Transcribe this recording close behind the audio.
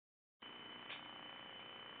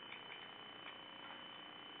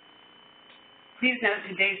Please note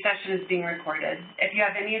today's session is being recorded. If you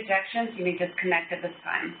have any objections, you may disconnect at this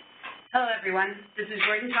time. Hello, everyone. This is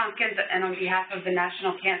Jordan Tompkins, and on behalf of the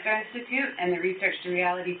National Cancer Institute and the Research to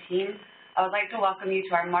Reality team, I would like to welcome you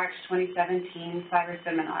to our March 2017 Cyber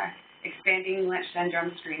Seminar, Expanding Lynch Syndrome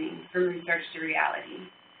Screening from Research to Reality.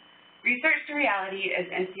 Research to Reality is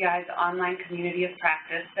NCI's online community of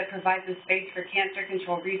practice that provides a space for cancer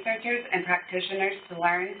control researchers and practitioners to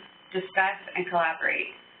learn, discuss, and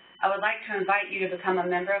collaborate. I would like to invite you to become a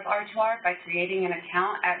member of R2R by creating an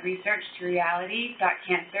account at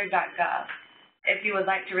researchtoreality.cancer.gov. If you would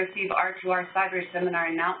like to receive R2R Cyber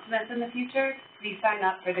Seminar announcements in the future, please sign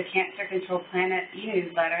up for the Cancer Control Planet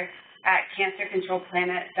e-newsletter at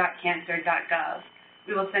cancercontrolplanet.cancer.gov.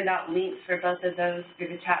 We will send out links for both of those through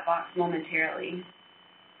the chat box momentarily.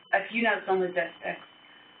 A few notes on logistics.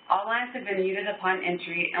 All lines have been muted upon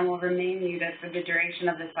entry and will remain muted for the duration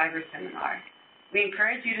of the Cyber Seminar. We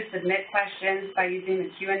encourage you to submit questions by using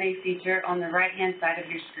the Q&A feature on the right-hand side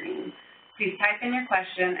of your screen. Please type in your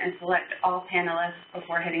question and select all panelists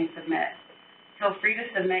before hitting submit. Feel free to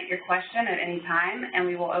submit your question at any time, and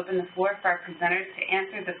we will open the floor for our presenters to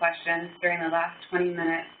answer the questions during the last 20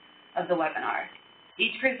 minutes of the webinar.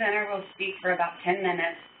 Each presenter will speak for about 10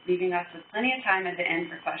 minutes, leaving us with plenty of time at the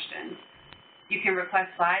end for questions. You can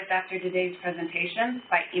request slides after today's presentation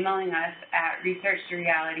by emailing us at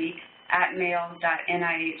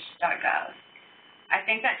researchtoreality@mail.nih.gov. I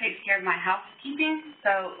think that takes care of my housekeeping,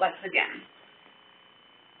 so let's begin.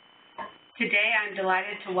 Today, I'm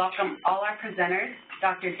delighted to welcome all our presenters,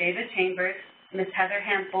 Dr. David Chambers, Ms. Heather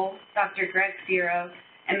Hempel, Dr. Greg Firo,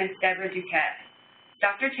 and Ms. Deborah Duquette.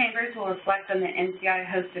 Dr. Chambers will reflect on the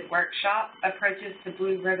NCI-hosted workshop, Approaches to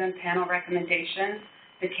Blue Ribbon Panel Recommendations,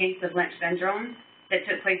 the Case of Lynch Syndrome, that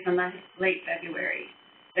took place in late February.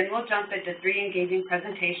 Then we'll jump into 3 engaging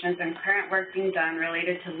presentations and current work being done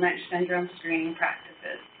related to Lynch syndrome screening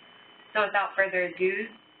practices. So without further ado,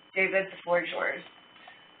 David, the floor is yours.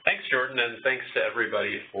 Thanks, Jordan, and thanks to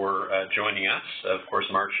everybody for joining us. Of course,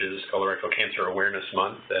 March is Colorectal Cancer Awareness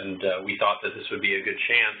Month, and we thought that this would be a good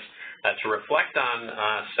chance to reflect on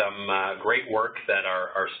some great work that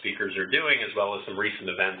our speakers are doing, as well as some recent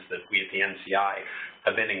events that we at the NCI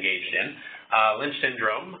have been engaged in. Lynch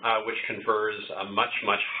syndrome, which confers a much,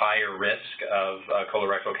 much higher risk of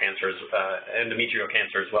colorectal cancers, endometrial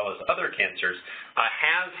cancer, as well as other cancers,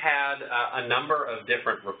 has had a number of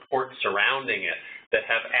different reports surrounding it that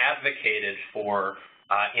have advocated for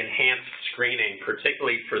enhanced screening,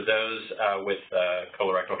 particularly for those with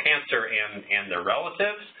colorectal cancer and their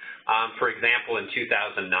relatives. For example, in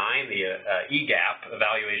 2009, the EGAP,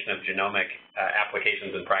 Evaluation of Genomic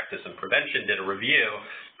Applications in Practice and Prevention, did a review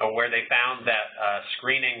where they found that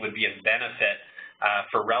screening would be of benefit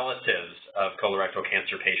for relatives of colorectal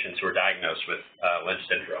cancer patients who are diagnosed with Lynch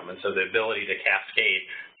syndrome. And so the ability to cascade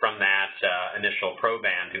from that initial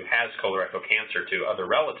proband who has colorectal cancer to other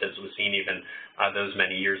relatives was seen even those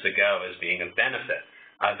many years ago as being of benefit.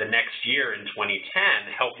 The next year, in 2010,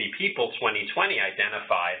 Healthy People 2020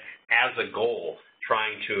 identified as a goal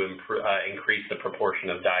trying to increase the proportion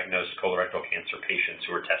of diagnosed colorectal cancer patients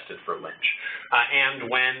who are tested for Lynch. And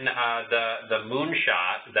when the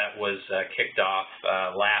moonshot that was kicked off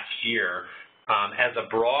last year as a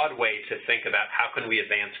broad way to think about how can we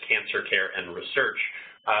advance cancer care and research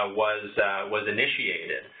was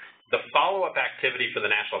initiated, the follow-up activity for the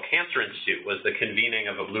National Cancer Institute was the convening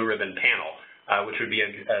of a blue ribbon panel, which would be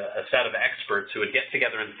a set of experts who would get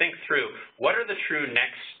together and think through what are the true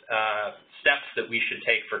next steps that we should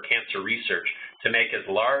take for cancer research to make as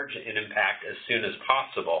large an impact as soon as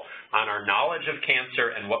possible on our knowledge of cancer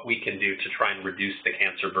and what we can do to try and reduce the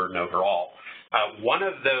cancer burden overall. One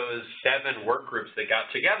of those 7 work groups that got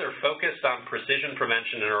together focused on precision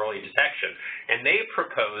prevention and early detection, and they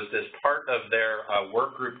proposed as part of their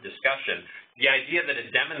work group discussion the idea that a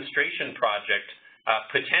demonstration project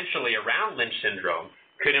potentially around Lynch syndrome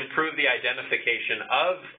could improve the identification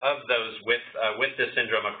of those with this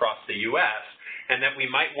syndrome across the U.S., and that we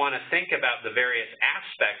might want to think about the various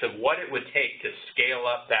aspects of what it would take to scale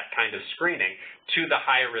up that kind of screening to the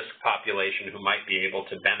high-risk population who might be able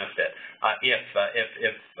to benefit if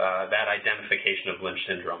that identification of Lynch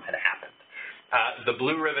syndrome had happened. The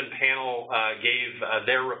Blue Ribbon panel gave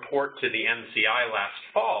their report to the NCI last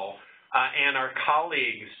fall, and our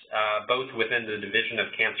colleagues, both within the Division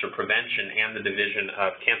of Cancer Prevention and the Division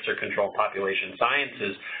of Cancer Control Population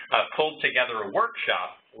Sciences, pulled together a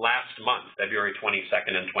workshop last month, February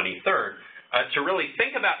 22nd and 23rd, to really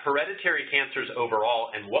think about hereditary cancers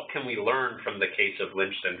overall and what can we learn from the case of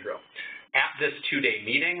Lynch syndrome. At this 2-day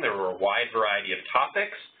meeting, there were a wide variety of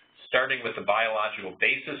topics, starting starting with the biological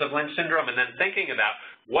basis of Lynch syndrome and then thinking about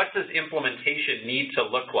what does implementation need to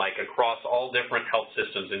look like across all different health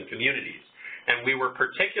systems and communities. And we were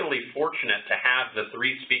particularly fortunate to have the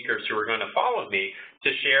three speakers who are going to follow me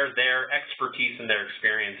to share their expertise and their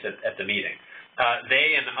experience at the meeting.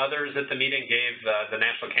 They and others at the meeting gave the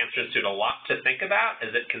National Cancer Institute a lot to think about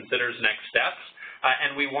as it considers next steps,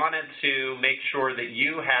 and we wanted to make sure that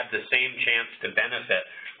you had the same chance to benefit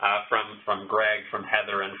from Greg, from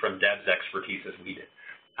Heather, and from Deb's expertise as we did.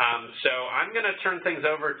 So I'm going to turn things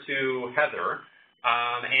over to Heather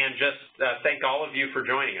and just thank all of you for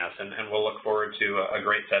joining us, and we'll look forward to a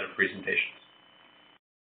great set of presentations.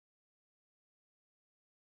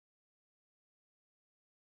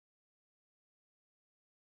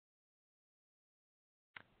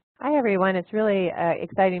 Hi, everyone. It's really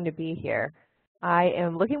exciting to be here. I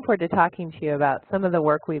am looking forward to talking to you about some of the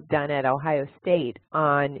work we've done at Ohio State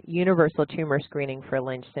on universal tumor screening for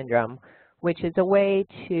Lynch syndrome, which is a way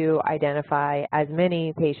to identify as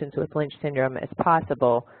many patients with Lynch syndrome as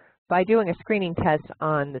possible by doing a screening test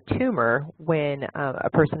on the tumor when a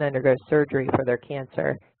person undergoes surgery for their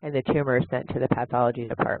cancer and the tumor is sent to the pathology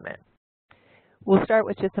department. We'll start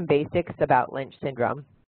with just some basics about Lynch syndrome.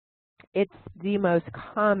 It's the most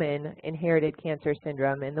common inherited cancer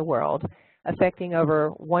syndrome in the world, affecting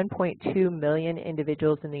over 1.2 million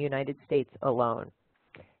individuals in the United States alone.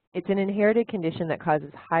 It's an inherited condition that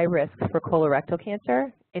causes high risk for colorectal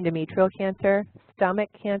cancer, endometrial cancer, stomach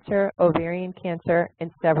cancer, ovarian cancer,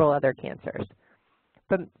 and several other cancers.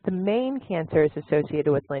 But the main cancers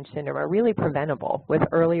associated with Lynch syndrome are really preventable with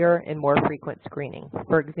earlier and more frequent screening.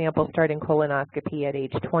 For example, starting colonoscopy at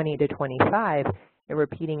age 20 to 25 and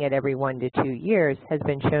repeating it every 1 to 2 years has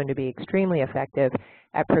been shown to be extremely effective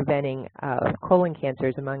at preventing colon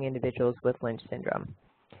cancers among individuals with Lynch syndrome.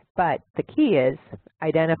 But the key is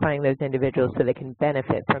identifying those individuals so they can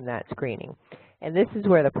benefit from that screening. And this is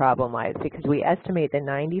where the problem lies, because we estimate that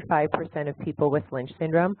 95% of people with Lynch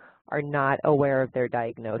syndrome are not aware of their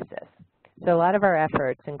diagnosis. So a lot of our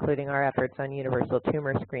efforts, including our efforts on universal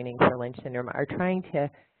tumor screening for Lynch syndrome, are trying to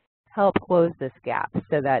help close this gap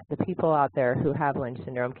so that the people out there who have Lynch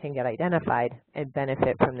syndrome can get identified and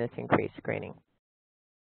benefit from this increased screening.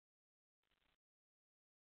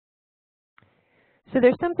 So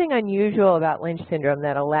there's something unusual about Lynch syndrome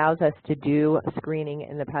that allows us to do screening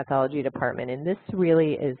in the pathology department, and this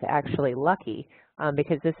really is actually lucky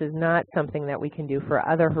because this is not something that we can do for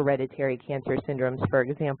other hereditary cancer syndromes, for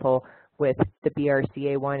example, with the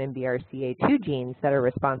BRCA1 and BRCA2 genes that are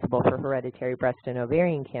responsible for hereditary breast and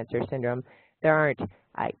ovarian cancer syndrome. There aren't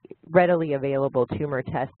readily available tumor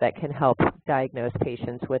tests that can help diagnose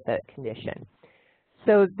patients with that condition.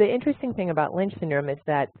 So the interesting thing about Lynch syndrome is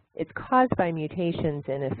that it's caused by mutations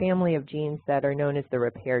in a family of genes that are known as the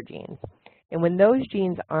repair genes. And when those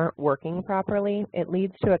genes aren't working properly, it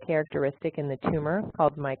leads to a characteristic in the tumor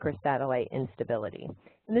called microsatellite instability.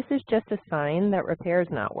 And this is just a sign that repair is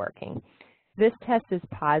not working. This test is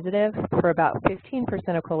positive for about 15%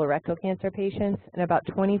 of colorectal cancer patients and about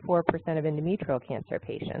 24% of endometrial cancer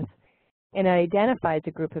patients. And it identifies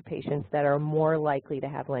a group of patients that are more likely to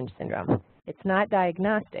have Lynch syndrome. It's not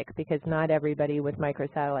diagnostic because not everybody with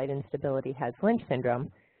microsatellite instability has Lynch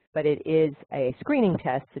syndrome, but it is a screening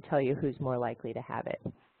test to tell you who's more likely to have it.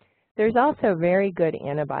 There's also very good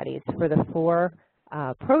antibodies for the 4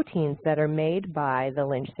 proteins that are made by the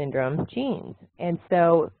Lynch syndrome genes. And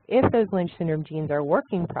so if those Lynch syndrome genes are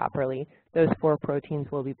working properly, those 4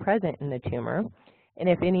 proteins will be present in the tumor. And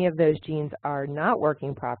if any of those genes are not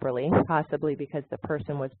working properly, possibly because the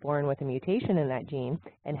person was born with a mutation in that gene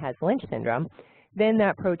and has Lynch syndrome, then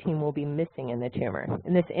that protein will be missing in the tumor.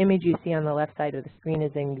 And this image you see on the left side of the screen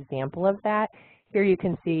is an example of that. Here you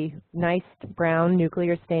can see nice brown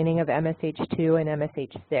nuclear staining of MSH2 and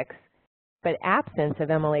MSH6, but absence of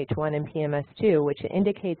MLH1 and PMS2, which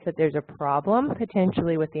indicates that there's a problem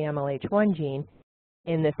potentially with the MLH1 gene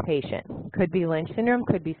in this patient. Could be Lynch syndrome,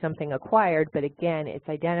 could be something acquired, but again, it's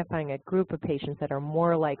identifying a group of patients that are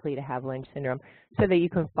more likely to have Lynch syndrome so that you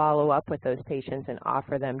can follow up with those patients and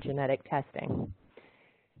offer them genetic testing,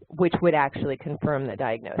 which would actually confirm the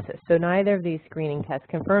diagnosis. So neither of these screening tests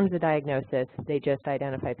confirms the diagnosis, they just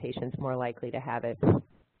identify patients more likely to have it.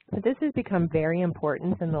 But this has become very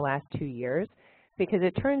important in the last 2 years because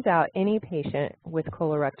it turns out any patient with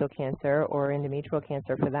colorectal cancer or endometrial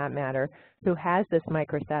cancer for that matter who has this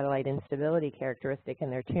microsatellite instability characteristic in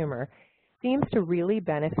their tumor seems to really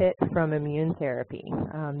benefit from immune therapy.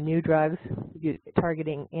 New drugs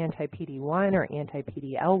targeting anti-PD-1 or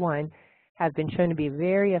anti-PD-L1 have been shown to be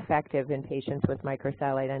very effective in patients with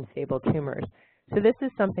microsatellite unstable tumors. So this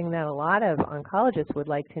is something that a lot of oncologists would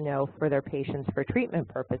like to know for their patients for treatment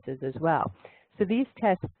purposes as well. So these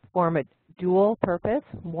tests form a dual purpose: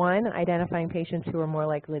 one, identifying patients who are more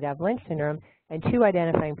likely to have Lynch syndrome, and two,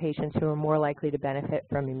 identifying patients who are more likely to benefit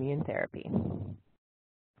from immune therapy.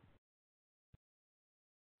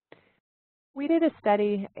 We did a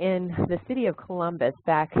study in the city of Columbus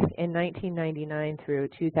back in 1999 through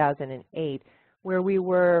 2008, where we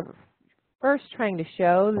were first trying to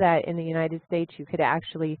show that in the United States you could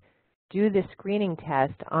actually do the screening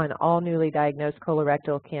test on all newly diagnosed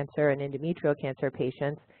colorectal cancer and endometrial cancer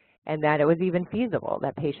patients, and that it was even feasible,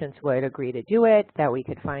 that patients would agree to do it, that we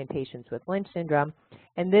could find patients with Lynch syndrome.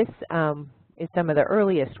 And this is some of the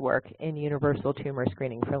earliest work in universal tumor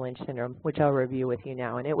screening for Lynch syndrome, which I'll review with you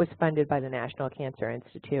now. And it was funded by the National Cancer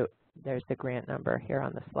Institute. There's the grant number here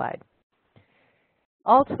on the slide.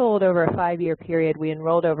 All told, over a 5-year period, we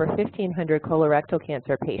enrolled over 1,500 colorectal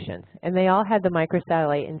cancer patients, and they all had the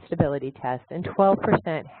microsatellite instability test, and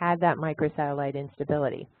 12% had that microsatellite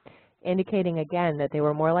instability, indicating again that they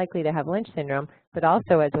were more likely to have Lynch syndrome, but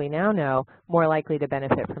also, as we now know, more likely to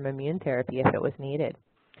benefit from immune therapy if it was needed.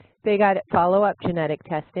 They got follow-up genetic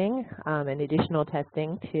testing and additional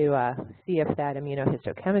testing to see if that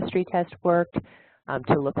immunohistochemistry test worked,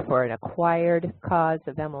 to look for an acquired cause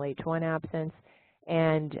of MLH1 absence,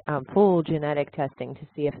 and full genetic testing to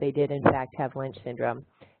see if they did in fact have Lynch syndrome.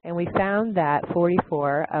 And we found that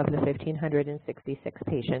 44 of the 1,566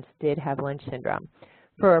 patients did have Lynch syndrome,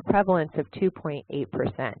 for a prevalence of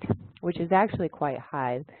 2.8%, which is actually quite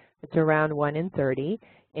high. It's around 1 in 30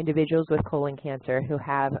 individuals with colon cancer who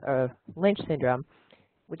have a Lynch syndrome,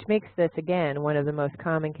 which makes this, again, one of the most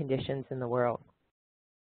common conditions in the world.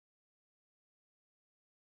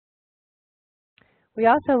 We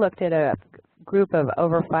also looked at a group of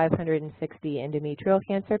over 560 endometrial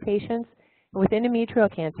cancer patients. With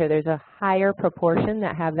endometrial cancer, there's a higher proportion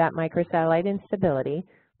that have that microsatellite instability.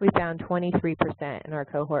 We found 23% in our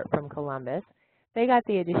cohort from Columbus. They got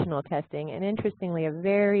the additional testing, and interestingly, a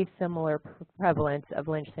very similar prevalence of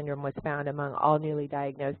Lynch syndrome was found among all newly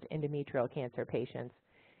diagnosed endometrial cancer patients.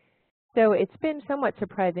 So it's been somewhat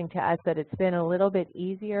surprising to us that it's been a little bit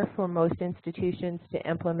easier for most institutions to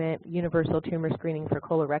implement universal tumor screening for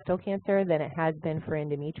colorectal cancer than it has been for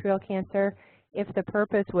endometrial cancer. If the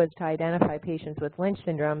purpose was to identify patients with Lynch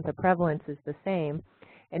syndrome, the prevalence is the same.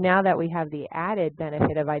 And now that we have the added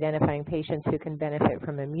benefit of identifying patients who can benefit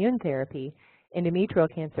from immune therapy,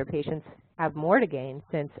 endometrial cancer patients have more to gain,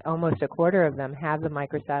 since almost a quarter of them have the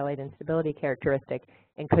microsatellite instability characteristic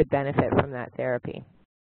and could benefit from that therapy.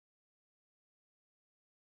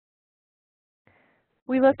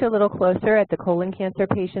 We looked a little closer at the colon cancer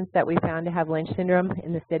patients that we found to have Lynch syndrome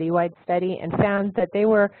in the citywide study, and found that they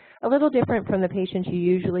were a little different from the patients you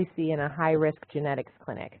usually see in a high-risk genetics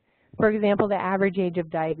clinic. For example, the average age of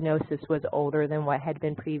diagnosis was older than what had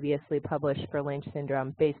been previously published for Lynch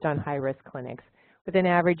syndrome based on high-risk clinics, with an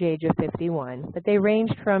average age of 51. But they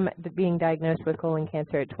ranged from being diagnosed with colon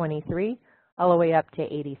cancer at 23 all the way up to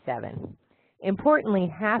 87. Importantly,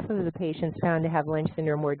 half of the patients found to have Lynch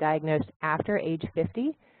syndrome were diagnosed after age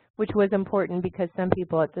 50, which was important because some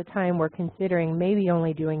people at the time were considering maybe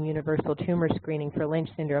only doing universal tumor screening for Lynch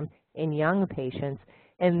syndrome in young patients,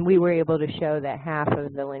 and we were able to show that half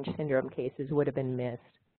of the Lynch syndrome cases would have been missed.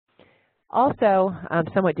 Also,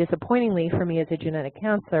 somewhat disappointingly for me as a genetic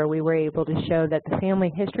counselor, we were able to show that the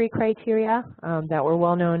family history criteria that were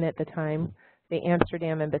well known at the time, the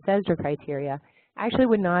Amsterdam and Bethesda criteria, actually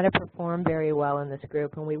would not have performed very well in this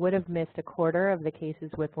group, and we would have missed a quarter of the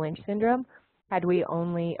cases with Lynch syndrome had we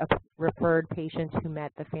only referred patients who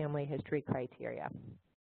met the family history criteria.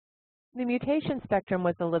 The mutation spectrum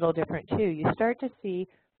was a little different too. You start to see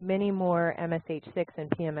many more MSH6 and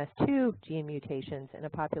PMS2 gene mutations in a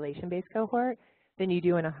population-based cohort than you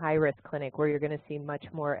do in a high-risk clinic, where you're going to see much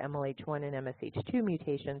more MLH1 and MSH2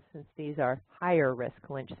 mutations, since these are higher-risk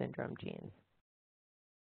Lynch syndrome genes.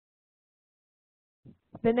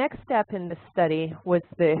 The next step in this study was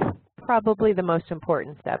probably the most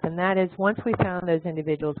important step, and that is, once we found those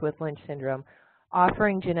individuals with Lynch syndrome,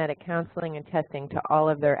 offering genetic counseling and testing to all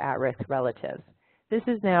of their at-risk relatives. This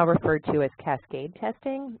is now referred to as cascade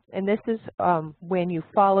testing, and this is when you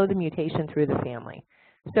follow the mutation through the family.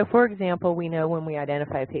 So for example, we know when we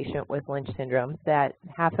identify a patient with Lynch syndrome that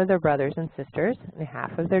half of their brothers and sisters and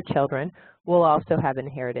half of their children will also have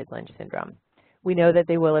inherited Lynch syndrome. We know that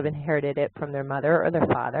they will have inherited it from their mother or their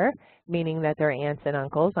father, meaning that their aunts and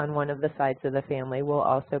uncles on one of the sides of the family will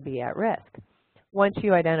also be at risk. Once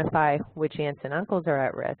you identify which aunts and uncles are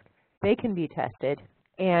at risk, they can be tested,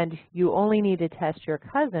 and you only need to test your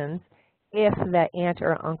cousins if that aunt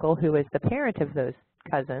or uncle who is the parent of those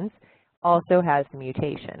cousins also has the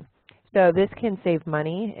mutation. So this can save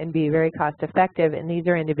money and be very cost effective, and these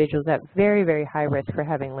are individuals at very, very high risk for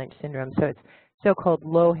having Lynch syndrome. So it's so-called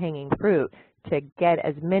low-hanging fruit to get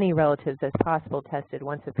as many relatives as possible tested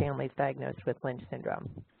once a family is diagnosed with Lynch syndrome.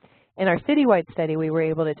 In our citywide study, we were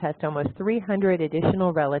able to test almost 300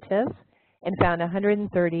 additional relatives and found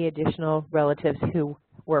 130 additional relatives who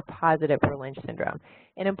were positive for Lynch syndrome.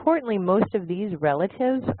 And importantly, most of these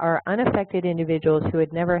relatives are unaffected individuals who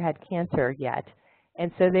had never had cancer yet.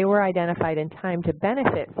 And so they were identified in time to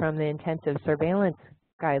benefit from the intensive surveillance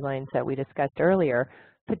guidelines that we discussed earlier,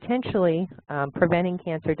 potentially preventing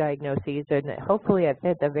cancer diagnoses and hopefully at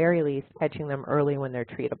the very least catching them early when they're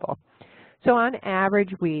treatable. So on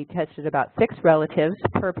average, we tested about 6 relatives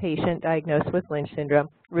per patient diagnosed with Lynch syndrome,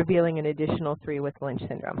 revealing an additional 3 with Lynch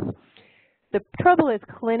syndrome. The trouble is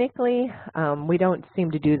clinically, we don't seem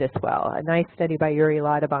to do this well. A nice study by Yuri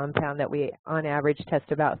Lauterbach found that we, on average,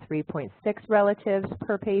 test about 3.6 relatives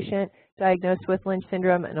per patient diagnosed with Lynch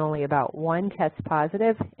syndrome and only about 1 test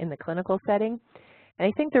positive in the clinical setting. And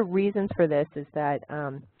I think the reasons for this is that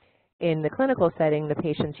in the clinical setting, the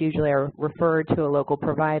patients usually are referred to a local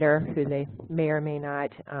provider who they may or may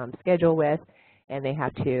not schedule with, and they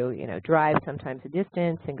have to, drive sometimes a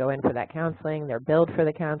distance and go in for that counseling. They're billed for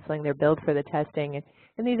the counseling, they're billed for the testing,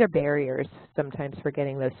 and these are barriers sometimes for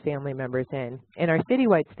getting those family members in. In our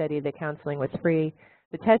citywide study, the counseling was free,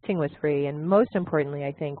 the testing was free, and most importantly,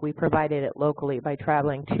 I think, we provided it locally by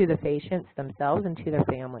traveling to the patients themselves and to their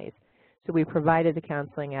families. So we provided the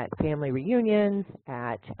counseling at family reunions,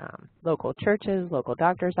 at local churches, local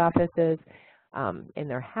doctors' offices, in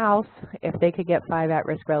their house. If they could get 5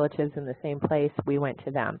 at-risk relatives in the same place, we went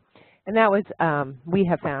to them. And that was, we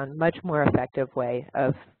have found, much more effective way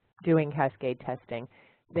of doing cascade testing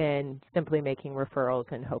than simply making referrals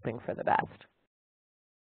and hoping for the best.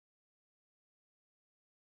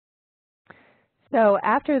 So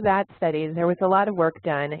after that study, there was a lot of work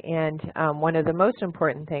done, and one of the most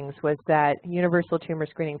important things was that universal tumor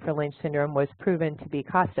screening for Lynch syndrome was proven to be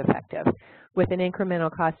cost-effective, with an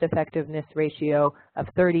incremental cost-effectiveness ratio of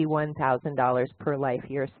 $31,000 per life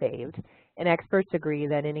year saved. And experts agree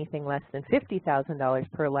that anything less than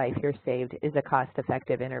 $50,000 per life year saved is a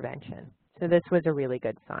cost-effective intervention. So this was a really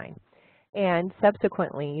good sign. And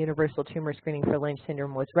subsequently, universal tumor screening for Lynch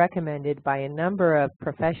syndrome was recommended by a number of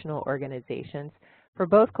professional organizations for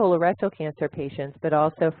both colorectal cancer patients, but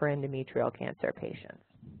also for endometrial cancer patients.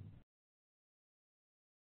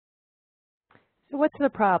 So what's the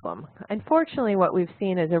problem? Unfortunately, what we've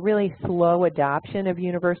seen is a really slow adoption of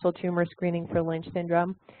universal tumor screening for Lynch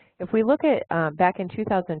syndrome. If we look at back in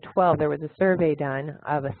 2012, there was a survey done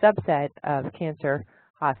of a subset of cancer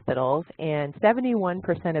hospitals, and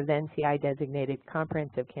 71% of the NCI-designated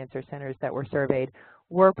comprehensive cancer centers that were surveyed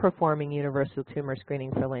were performing universal tumor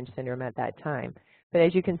screening for Lynch syndrome at that time. But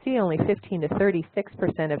as you can see, only 15 to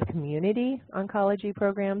 36% of community oncology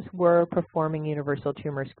programs were performing universal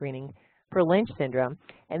tumor screening for Lynch syndrome,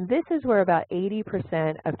 and this is where about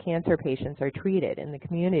 80% of cancer patients are treated in the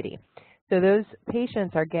community. So those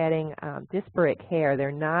patients are getting disparate care.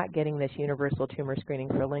 They're not getting this universal tumor screening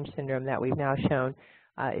for Lynch syndrome that we've now shown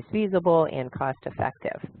is feasible and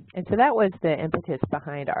cost-effective. And so that was the impetus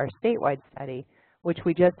behind our statewide study, which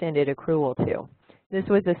we just ended accrual to. This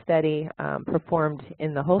was a study performed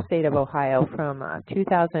in the whole state of Ohio from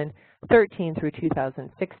 2013 through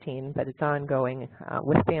 2016, but it's ongoing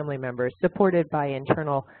with family members, supported by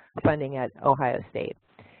internal funding at Ohio State.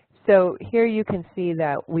 So here you can see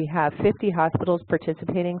that we have 50 hospitals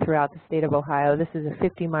participating throughout the state of Ohio. This is a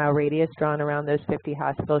 50-mile radius drawn around those 50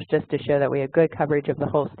 hospitals just to show that we have good coverage of the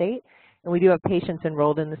whole state. And we do have patients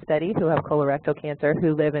enrolled in the study who have colorectal cancer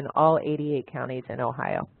who live in all 88 counties in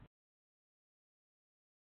Ohio.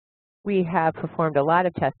 We have performed a lot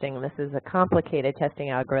of testing, and this is a complicated testing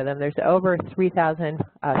algorithm. There's over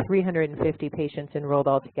 3,350 patients enrolled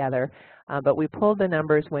altogether, but we pulled the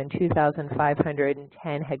numbers when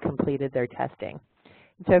 2,510 had completed their testing.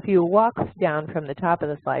 And so if you walk down from the top of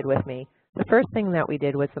the slide with me, the first thing that we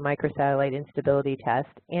did was the microsatellite instability test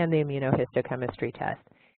and the immunohistochemistry test.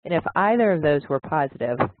 And if either of those were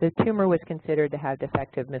positive, the tumor was considered to have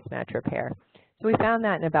defective mismatch repair. So we found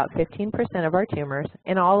that in about 15% of our tumors,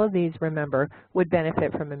 and all of these, remember, would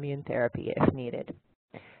benefit from immune therapy if needed.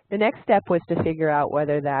 The next step was to figure out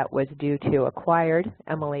whether that was due to acquired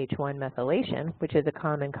MLH1 methylation, which is a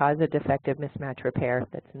common cause of defective mismatch repair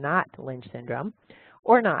that's not Lynch syndrome,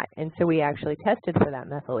 or not. And so we actually tested for that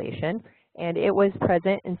methylation, and it was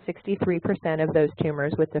present in 63% of those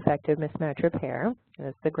tumors with defective mismatch repair.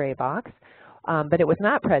 That's the gray box. But it was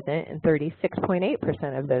not present in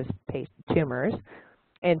 36.8% of those tumors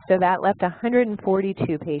And so that left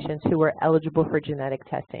 142 patients who were eligible for genetic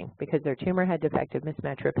testing because their tumor had defective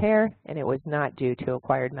mismatch repair and it was not due to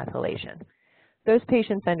acquired methylation. Those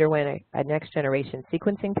patients underwent a next-generation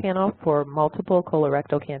sequencing panel for multiple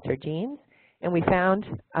colorectal cancer genes, and we found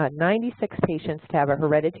 96 patients to have a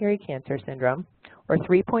hereditary cancer syndrome, or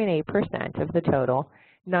 3.8% of the total.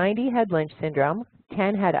 90 had Lynch syndrome,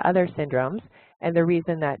 10 had other syndromes, and the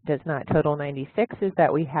reason that does not total 96 is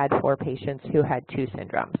that we had 4 patients who had 2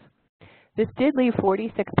 syndromes. This did leave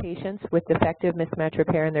 46 patients with defective mismatch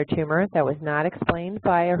repair in their tumor that was not explained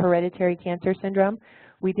by a hereditary cancer syndrome.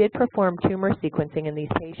 We did perform tumor sequencing in these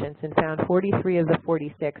patients and found 43 of the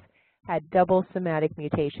 46 had double somatic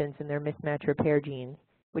mutations in their mismatch repair genes,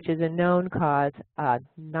 which is a known cause,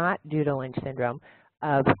 not due to Lynch syndrome,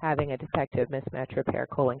 of having a defective mismatch repair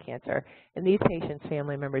colon cancer. And these patients'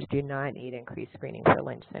 family members do not need increased screening for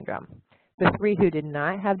Lynch syndrome. The 3 who did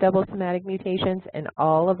not have double somatic mutations and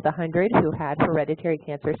all of the 100 who had hereditary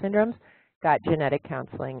cancer syndromes got genetic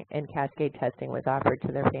counseling, and cascade testing was offered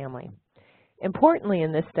to their family. Importantly,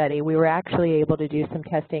 in this study, we were actually able to do some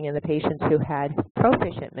testing in the patients who had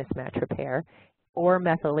proficient mismatch repair or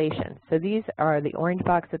methylation. So these are the orange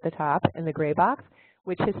box at the top and the gray box,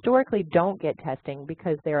 which historically don't get testing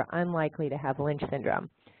because they are unlikely to have Lynch syndrome.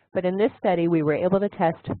 But in this study, we were able to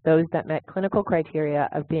test those that met clinical criteria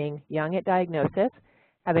of being young at diagnosis,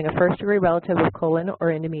 having a first-degree relative with colon or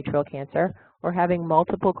endometrial cancer, or having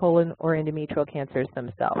multiple colon or endometrial cancers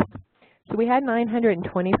themselves. So we had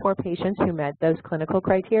 924 patients who met those clinical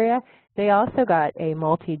criteria. They also got a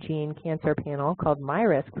multi-gene cancer panel called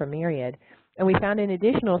MyRisk for Myriad, and we found an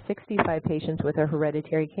additional 65 patients with a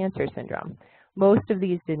hereditary cancer syndrome. Most of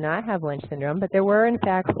these did not have Lynch syndrome, but there were in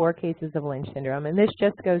fact 4 cases of Lynch syndrome, and this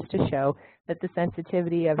just goes to show that the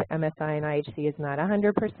sensitivity of MSI and IHC is not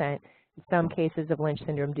 100%. Some cases of Lynch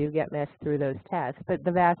syndrome do get missed through those tests, but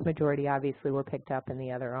the vast majority obviously were picked up in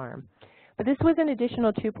the other arm. But this was an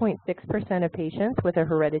additional 2.6% of patients with a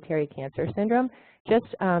hereditary cancer syndrome, just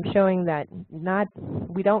showing that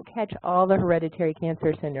we don't catch all the hereditary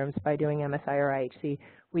cancer syndromes by doing MSI or IHC.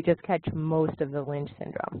 We just catch most of the Lynch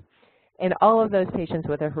syndrome. And all of those patients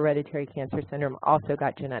with a hereditary cancer syndrome also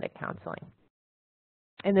got genetic counseling.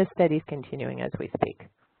 And this study is continuing as we speak.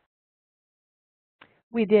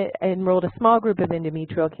 We enrolled a small group of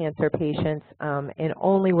endometrial cancer patients and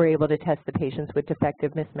only were able to test the patients with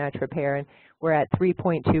defective mismatch repair, and we're at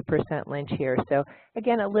 3.2% Lynch here. So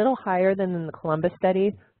again, a little higher than in the Columbus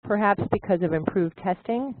study, perhaps because of improved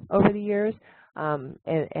testing over the years,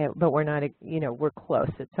 but we're not, we're close.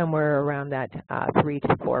 It's somewhere around that 3 to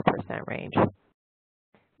 4% range.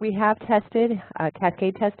 We have tested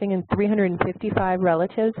cascade testing in 355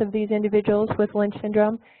 relatives of these individuals with Lynch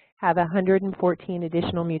syndrome, have 114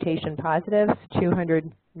 additional mutation positives,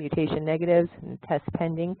 200 mutation negatives, and tests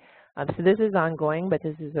pending. So this is ongoing, but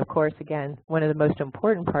this is, of course, again, one of the most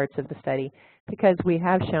important parts of the study because we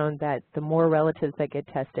have shown that the more relatives that get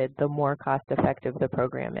tested, the more cost-effective the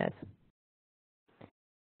program is.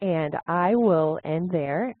 And I will end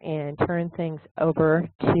there and turn things over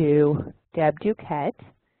to Deb Duquette.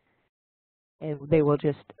 And they will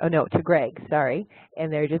just, oh no, to Greg, sorry.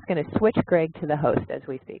 And they're just going to switch Greg to the host as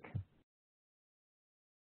we speak.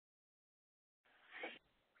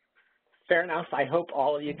 Fair enough. I hope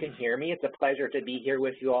all of you can hear me. It's a pleasure to be here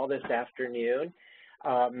with you all this afternoon.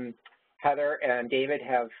 Heather and David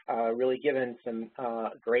have really given some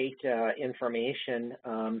great information,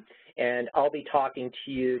 and I'll be talking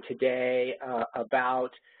to you today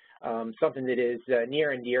about something that is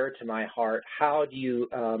near and dear to my heart. How do you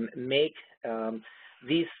make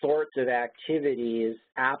these sorts of activities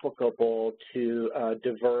applicable to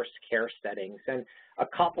diverse care settings? And a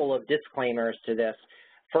couple of disclaimers to this.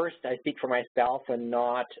 First, I speak for myself and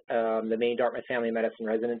not the main Dartmouth Family Medicine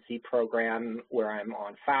residency program where I'm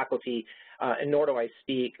on faculty, and nor do I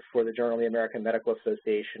speak for the Journal of the American Medical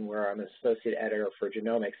Association where I'm an associate editor for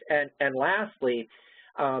genomics. And lastly,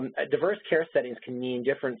 diverse care settings can mean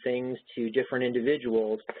different things to different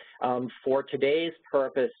individuals. For today's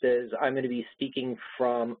purposes, I'm going to be speaking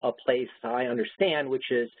from a place I understand, which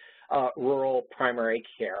is rural primary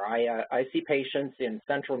care. I see patients in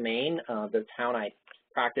central Maine. The town I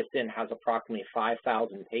practice in has approximately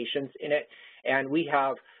 5,000 patients in it, and we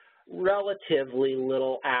have relatively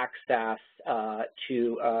little access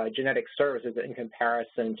to genetic services in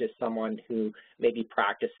comparison to someone who may be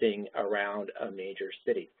practicing around a major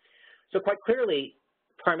city. So quite clearly,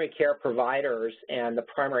 primary care providers and the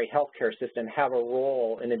primary health care system have a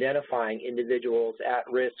role in identifying individuals at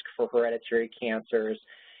risk for hereditary cancers,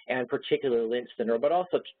 and particularly Lynch syndrome, but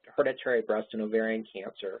also hereditary breast and ovarian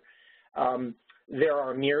cancer. There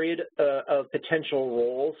are a myriad of potential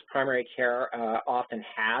roles primary care often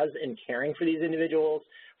has in caring for these individuals,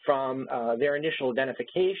 from their initial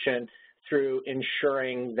identification through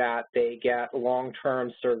ensuring that they get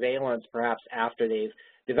long-term surveillance, perhaps after they've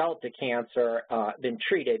developed a cancer, been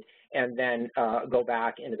treated, and then go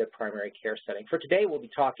back into the primary care setting. For today,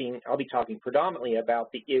 I'll be talking predominantly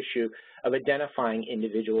about the issue of identifying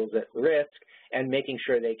individuals at risk and making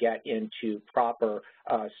sure they get into proper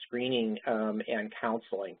screening and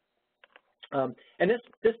counseling. And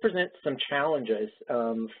this presents some challenges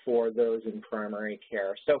for those in primary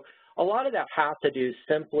care. So a lot of that has to do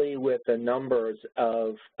simply with the numbers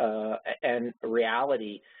of and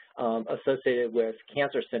reality associated with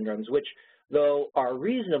cancer syndromes, which, though are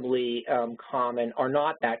reasonably common, are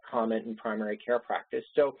not that common in primary care practice.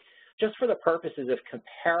 So just for the purposes of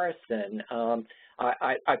comparison,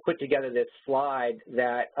 I put together this slide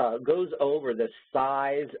that goes over the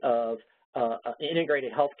size of an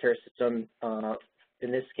integrated healthcare system,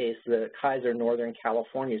 in this case, the Kaiser Northern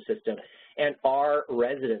California system, and our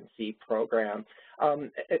residency program.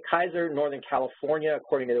 Kaiser Northern California,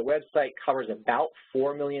 according to the website, covers about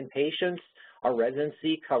 4 million patients. Our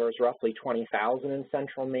residency covers roughly 20,000 in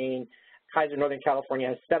central Maine. Kaiser Northern California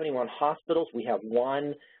has 71 hospitals. We have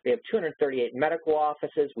 1. They have 238 medical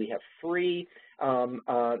offices. We have 3.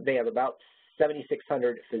 They have about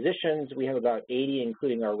 7,600 physicians. We have about 80,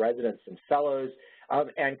 including our residents and fellows.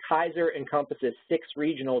 And Kaiser encompasses 6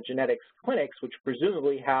 regional genetics clinics, which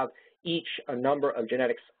presumably have each a number of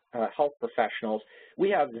genetics health professionals. We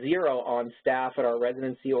have 0 on staff at our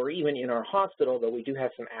residency or even in our hospital, though we do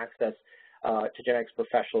have some access to genetics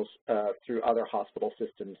professionals through other hospital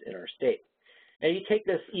systems in our state. And you take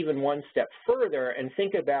this even one step further and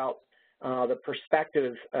think about the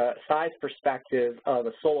perspective, size perspective of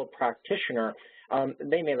a solo practitioner.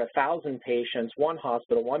 They may have 1,000 patients, 1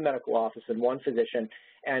 hospital, 1 medical office, and 1 physician,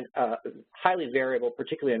 and highly variable,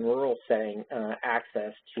 particularly in rural setting,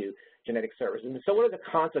 access to genetic services. And so what are the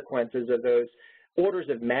consequences of those orders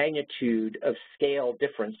of magnitude of scale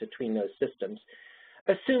difference between those systems?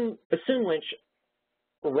 Assume Lynch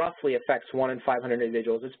roughly affects 1 in 500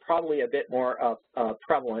 individuals. It's probably a bit more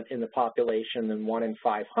prevalent in the population than 1 in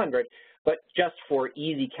 500, but just for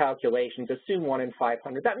easy calculations, assume 1 in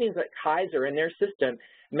 500. That means that Kaiser in their system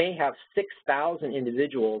may have 6,000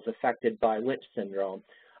 individuals affected by Lynch syndrome.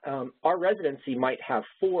 Our residency might have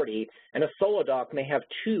 40, and a solo doc may have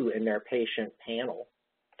 2 in their patient panel.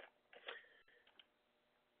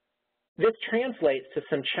 This translates to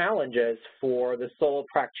some challenges for the solo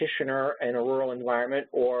practitioner in a rural environment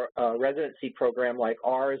or a residency program like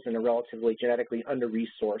ours in a relatively genetically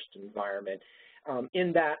under-resourced environment.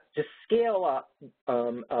 In that, to scale up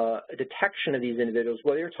detection of these individuals,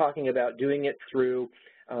 whether you're talking about doing it through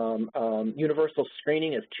universal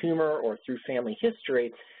screening of tumor or through family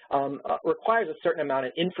history, requires a certain amount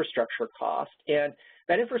of infrastructure cost. And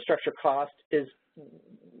that infrastructure cost is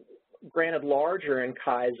granted larger in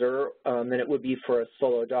Kaiser than it would be for a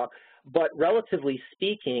solo doc, but relatively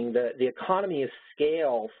speaking, the economy of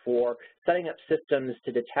scale for setting up systems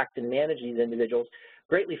to detect and manage these individuals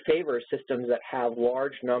greatly favors systems that have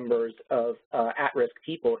large numbers of at-risk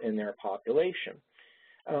people in their population.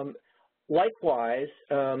 Likewise,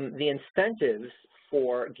 the incentives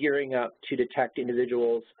for gearing up to detect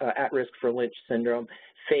individuals at risk for Lynch syndrome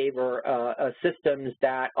favor systems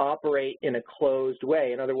that operate in a closed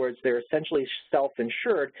way. In other words, they're essentially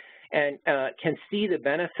self-insured and can see the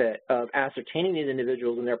benefit of ascertaining these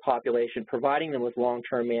individuals in their population, providing them with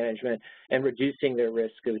long-term management, and reducing their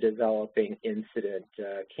risk of developing incident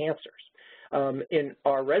cancers. In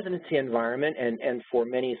our residency environment, and for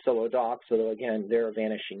many solo docs, although again, they're a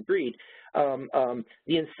vanishing breed, the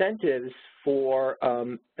incentives for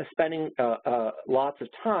spending lots of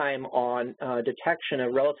time on detection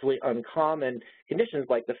of relatively uncommon conditions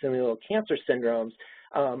like the familial cancer syndromes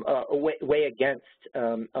weigh against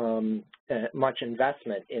much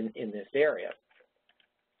investment in this area.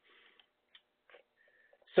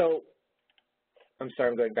 So, I'm sorry,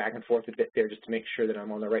 I'm going back and forth a bit there just to make sure that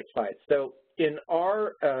I'm on the right slide. So, in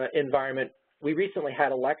our environment, we recently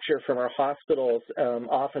had a lecture from our hospital's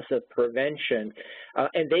Office of Prevention,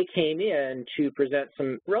 and they came in to present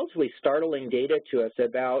some relatively startling data to us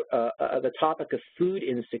about the topic of food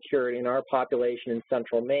insecurity in our population in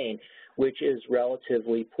central Maine, which is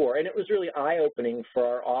relatively poor. And it was really eye-opening for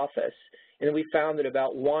our office. And we found that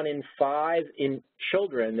about 1 in 5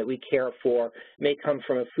 children that we care for may come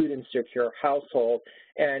from a food insecure household,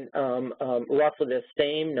 and roughly the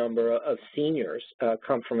same number of seniors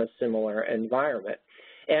come from a similar environment.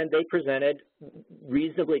 and they presented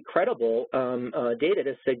reasonably credible data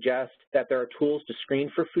to suggest that there are tools to screen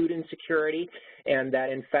for food insecurity, and that,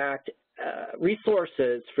 in fact,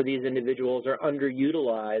 resources for these individuals are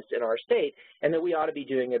underutilized in our state, and that we ought to be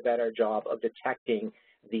doing a better job of detecting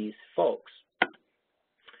these folks.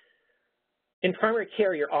 In primary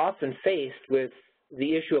care, you're often faced with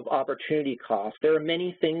the issue of opportunity cost. There are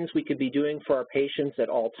many things we could be doing for our patients at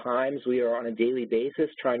all times. We are on a daily basis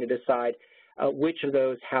trying to decide which of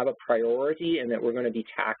those have a priority and that we're going to be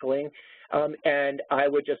tackling. And I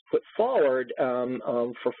would just put forward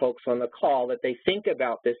for folks on the call that they think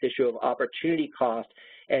about this issue of opportunity cost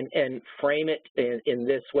and frame it in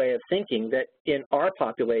this way of thinking, that in our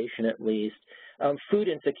population at least, food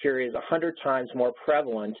insecurity is 100 times more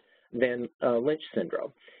prevalent than Lynch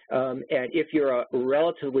syndrome. And if you're a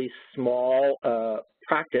relatively small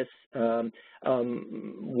practice,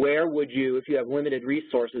 where would you, if you have limited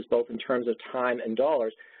resources, both in terms of time and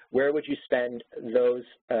dollars, where would you spend those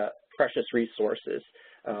precious resources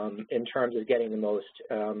in terms of getting the most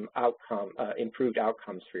improved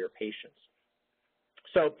outcomes for your patients?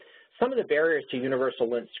 So some of the barriers to universal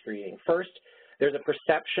Lynch screening. First, there's a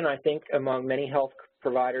perception, I think, among many health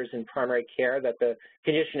providers in primary care that the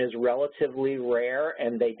condition is relatively rare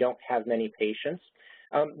and they don't have many patients.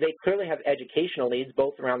 They clearly have educational needs,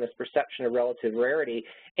 both around this perception of relative rarity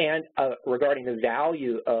and regarding the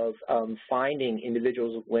value of finding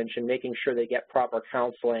individuals with Lynch and making sure they get proper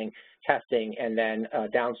counseling, testing, and then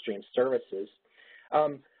downstream services.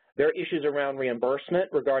 There are issues around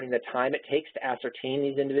reimbursement regarding the time it takes to ascertain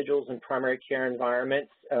these individuals in primary care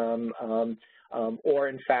environments, or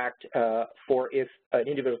in fact, for if an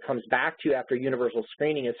individual comes back to you after universal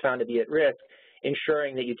screening is found to be at risk,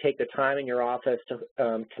 ensuring that you take the time in your office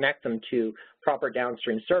to connect them to proper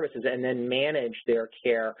downstream services and then manage their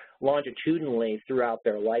care longitudinally throughout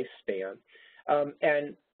their lifespan.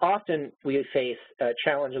 And often we face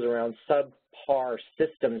challenges around subpar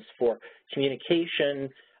systems for communication,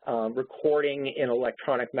 recording in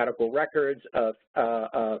electronic medical records of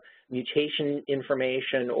mutation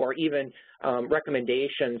information, or even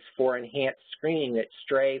recommendations for enhanced screening that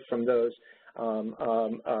stray from those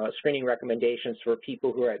screening recommendations for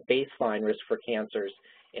people who are at baseline risk for cancers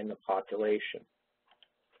in the population.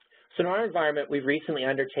 So in our environment, we've recently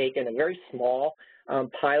undertaken a very small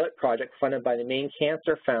pilot project funded by the Maine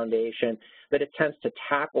Cancer Foundation that attempts to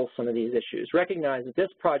tackle some of these issues. Recognize that this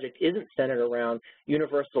project isn't centered around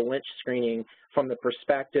universal Lynch screening from the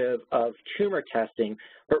perspective of tumor testing,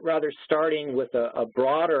 but rather starting with a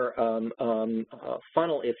broader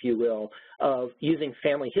funnel, if you will, of using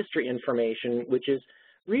family history information, which is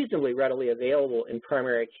reasonably readily available in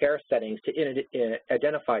primary care settings to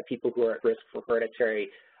identify people who are at risk for hereditary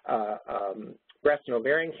breast and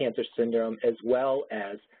ovarian cancer syndrome, as well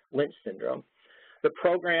as Lynch syndrome. The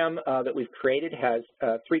program that we've created has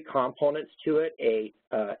 3 components to it: a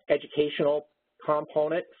educational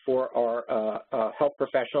component for our health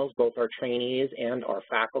professionals, both our trainees and our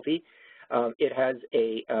faculty. It has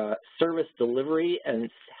a service delivery and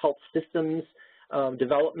health systems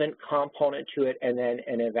development component to it, and then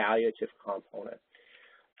an evaluative component.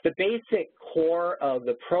 The basic core of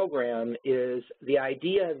the program is the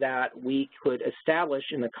idea that we could establish,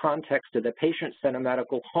 in the context of the patient-centered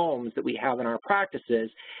medical homes that we have in our practices,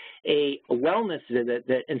 a wellness visit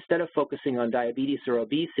that, instead of focusing on diabetes or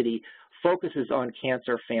obesity, focuses on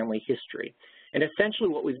cancer family history. And essentially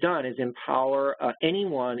what we've done is empower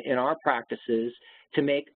anyone in our practices to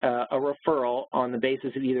make a referral on the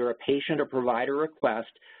basis of either a patient or provider request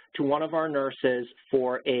to one of our nurses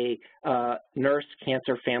for a nurse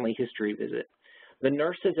cancer family history visit. The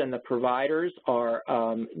nurses and the providers are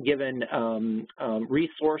given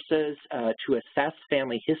resources to assess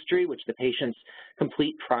family history, which the patients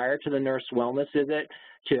complete prior to the nurse wellness visit,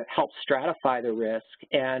 to help stratify the risk.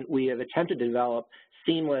 And we have attempted to develop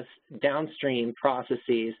seamless downstream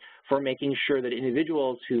processes for making sure that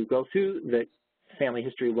individuals who go through the family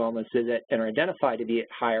history wellness visit and are identified to be at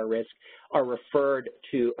higher risk are referred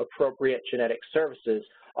to appropriate genetic services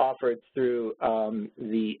offered through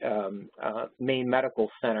the Maine Medical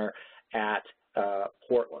Center at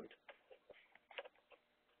Portland.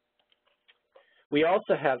 We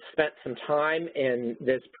also have spent some time in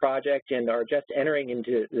this project and are just entering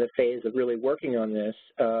into the phase of really working on this,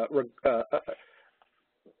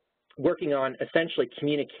 working on essentially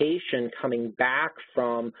communication coming back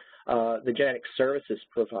from the genetic services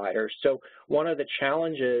providers. So one of the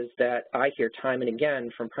challenges that I hear time and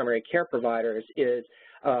again from primary care providers is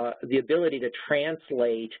the ability to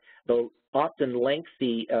translate the often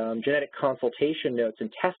lengthy genetic consultation notes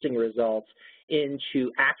and testing results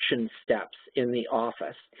into action steps in the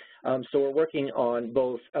office. So we're working on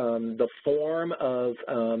both the form of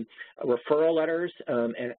referral letters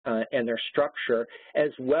and their structure,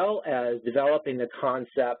 as well as developing the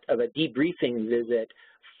concept of a debriefing visit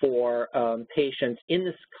for patients in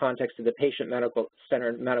this context of the patient medical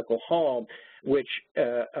center medical home, which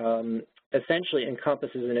essentially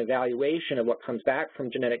encompasses an evaluation of what comes back from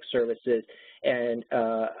genetic services and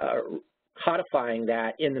codifying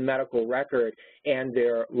that in the medical record and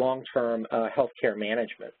their long-term healthcare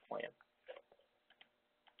management plan.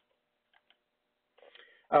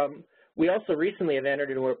 We also recently have entered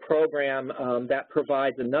into a program that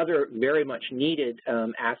provides another very much needed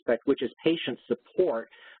aspect, which is patient support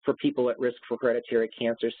for people at risk for hereditary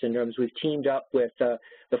cancer syndromes. We've teamed up with the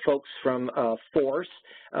folks from FORCE.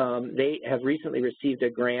 They have recently received a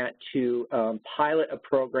grant to pilot a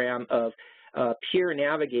program of peer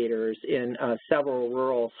navigators in several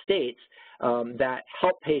rural states that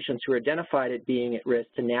help patients who are identified as being at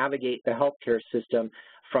risk to navigate the healthcare system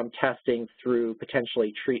from testing through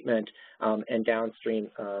potentially treatment and downstream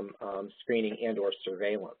screening and or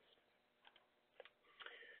surveillance.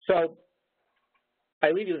 So I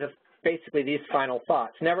leave you with basically these final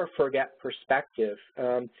thoughts. Never forget perspective.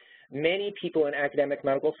 Many people in academic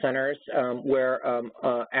medical centers where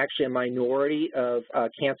actually a minority of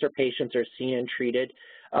cancer patients are seen and treated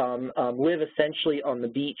live essentially on the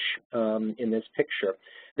beach in this picture.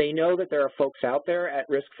 They know that there are folks out there at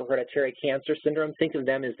risk for hereditary cancer syndrome. Think of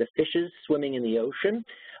them as the fishes swimming in the ocean.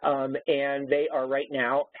 And they are right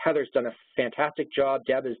now, Heather's done a fantastic job,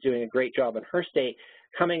 Deb is doing a great job in her state,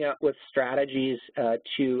 coming up with strategies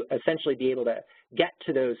to essentially be able to get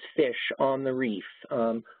to those fish on the reef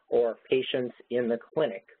or patients in the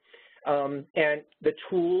clinic. And the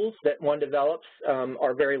tools that one develops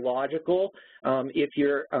are very logical. If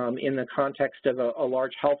you're in the context of a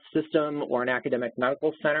large health system or an academic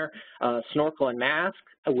medical center, snorkel and mask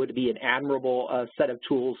would be an admirable set of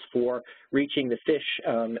tools for reaching the fish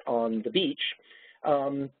on the beach.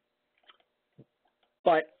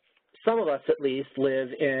 But some of us, at least, live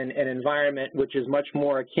in an environment which is much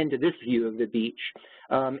more akin to this view of the beach.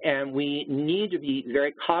 And we need to be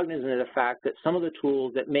very cognizant of the fact that some of the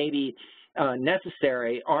tools that may be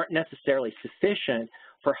necessary aren't necessarily sufficient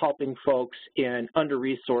for helping folks in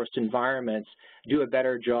under-resourced environments do a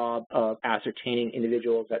better job of ascertaining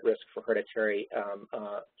individuals at risk for hereditary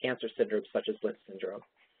cancer syndromes such as Lynch syndrome.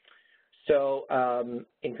 So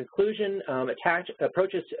in conclusion,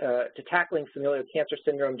 approaches to tackling familial cancer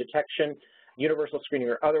syndrome detection, universal screening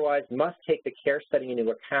or otherwise, must take the care setting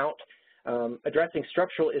into account. Addressing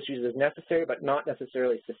structural issues is necessary but not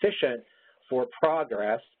necessarily sufficient for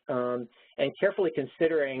progress, and carefully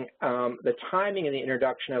considering the timing of the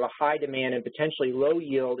introduction of a high demand and potentially low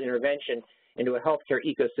yield intervention into a healthcare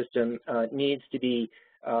ecosystem needs to be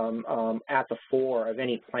at the fore of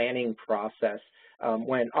any planning process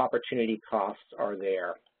when opportunity costs are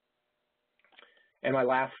there. And my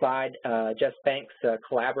last slide just thanks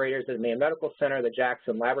collaborators at the Maine Medical Center, the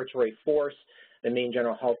Jackson Laboratory Force, the Maine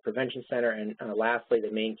General Health Prevention Center, and lastly,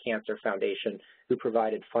 the Maine Cancer Foundation, who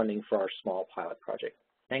provided funding for our small pilot project.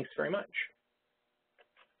 Thanks very much.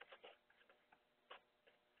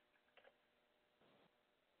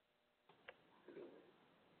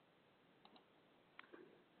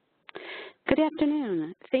 Good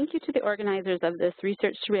afternoon. Thank you to the organizers of this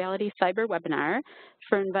Research to Reality Cyber webinar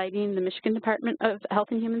for inviting the Michigan Department of Health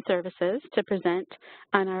and Human Services to present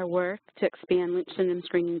on our work to expand Lynch syndrome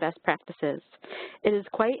screening best practices. It is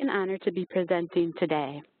quite an honor to be presenting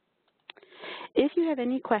today. If you have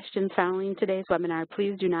any questions following today's webinar,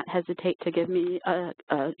 please do not hesitate to give me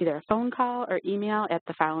either a phone call or email at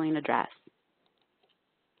the following address.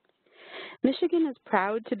 Michigan is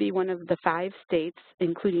proud to be one of the 5 states,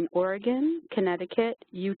 including Oregon, Connecticut,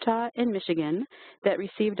 Utah, and Michigan, that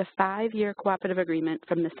received a 5-year cooperative agreement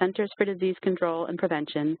from the Centers for Disease Control and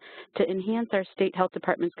Prevention to enhance our state health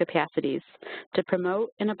department's capacities to promote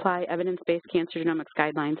and apply evidence-based cancer genomics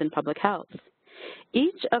guidelines in public health.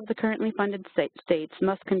 Each of the currently funded states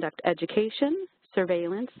must conduct education,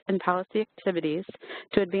 surveillance, and policy activities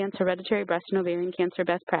to advance hereditary breast and ovarian cancer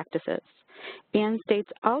best practices. And states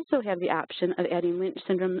also have the option of adding Lynch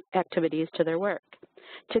syndrome activities to their work.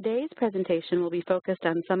 Today's presentation will be focused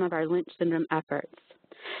on some of our Lynch syndrome efforts.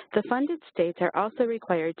 The funded states are also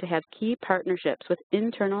required to have key partnerships with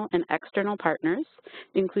internal and external partners,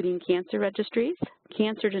 including cancer registries,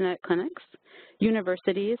 cancer genetic clinics,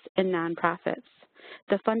 universities, and nonprofits.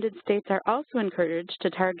 The funded states are also encouraged to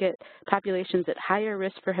target populations at higher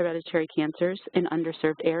risk for hereditary cancers in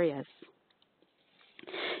underserved areas.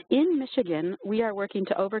 In Michigan, we are working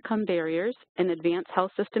to overcome barriers and advance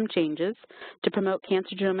health system changes to promote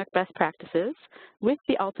cancer genomic best practices with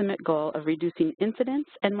the ultimate goal of reducing incidence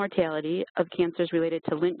and mortality of cancers related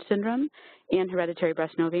to Lynch syndrome and hereditary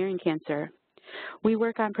breast and ovarian cancer. We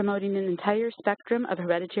work on promoting an entire spectrum of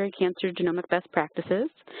hereditary cancer genomic best practices,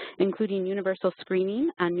 including universal screening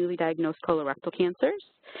on newly diagnosed colorectal cancers,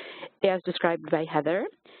 as described by Heather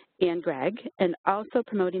and Greg, and also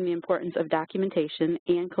promoting the importance of documentation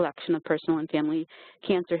and collection of personal and family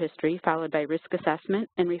cancer history, followed by risk assessment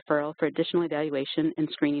and referral for additional evaluation and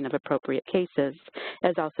screening of appropriate cases,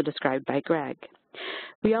 as also described by Greg.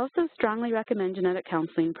 We also strongly recommend genetic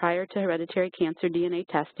counseling prior to hereditary cancer DNA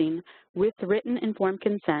testing with written informed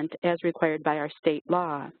consent as required by our state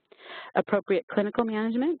law, appropriate clinical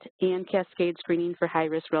management, and cascade screening for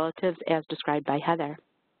high-risk relatives as described by Heather.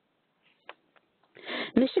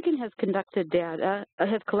 Michigan has collected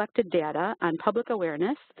data on public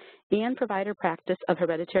awareness and provider practice of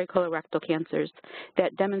hereditary colorectal cancers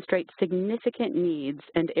that demonstrate significant needs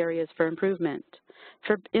and areas for improvement.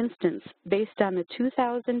 For instance, based on the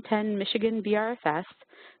 2010 Michigan VRFS,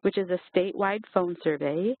 which is a statewide phone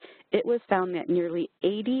survey, it was found that nearly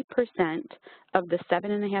 80% of the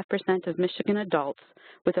 7.5% of Michigan adults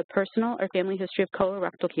with a personal or family history of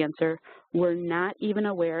colorectal cancer were not even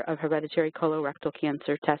aware of hereditary colorectal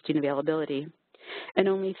cancer testing availability, and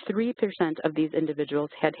only 3% of these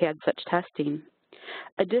individuals had had such testing.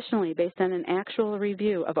 Additionally, based on an actual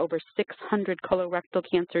review of over 600 colorectal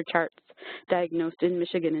cancer charts diagnosed in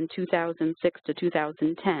Michigan in 2006 to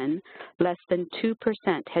 2010, less than 2%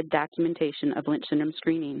 had documentation of Lynch syndrome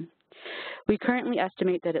screening. We currently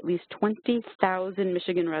estimate that at least 20,000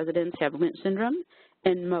 Michigan residents have Lynch syndrome,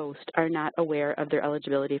 and most are not aware of their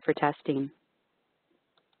eligibility for testing.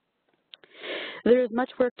 There is much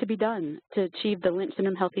work to be done to achieve the Lynch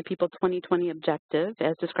Syndrome Healthy People 2020 objective,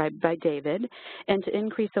 as described by David, and to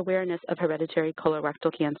increase awareness of hereditary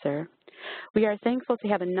colorectal cancer. We are thankful to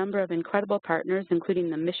have a number of incredible partners, including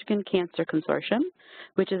the Michigan Cancer Consortium,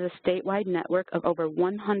 which is a statewide network of over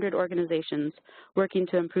 100 organizations working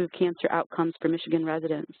to improve cancer outcomes for Michigan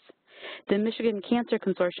residents. The Michigan Cancer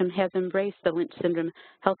Consortium has embraced the Lynch Syndrome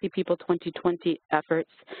Healthy People 2020 efforts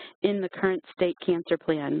in the current state cancer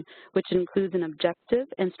plan, which includes an objective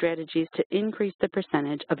and strategies to increase the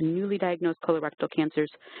percentage of newly diagnosed colorectal cancers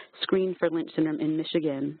screened for Lynch syndrome in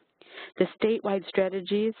Michigan. The statewide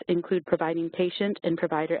strategies include providing patient and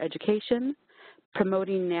provider education,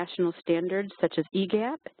 promoting national standards such as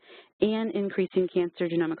EGAP, and increasing cancer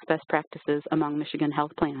genomics best practices among Michigan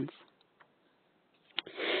health plans.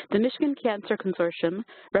 The Michigan Cancer Consortium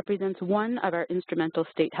represents one of our instrumental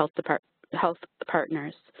state health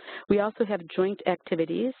partners. We also have joint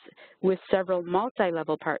activities with several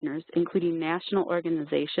multi-level partners, including national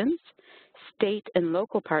organizations, state and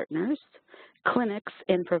local partners, clinics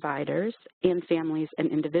and providers, and families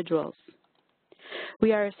and individuals.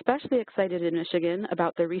 We are especially excited in Michigan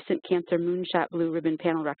about the recent Cancer Moonshot Blue Ribbon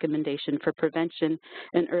Panel recommendation for prevention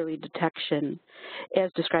and early detection,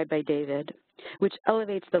 as described by David, which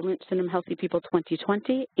elevates the Lynch Syndrome Healthy People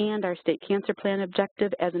 2020 and our state cancer plan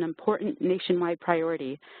objective as an important nationwide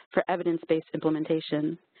priority for evidence-based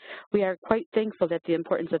implementation. We are quite thankful that the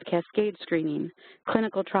importance of cascade screening,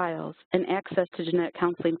 clinical trials, and access to genetic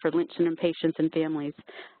counseling for Lynch syndrome patients and families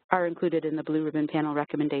are included in the Blue Ribbon Panel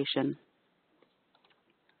recommendation.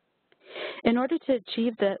 In order to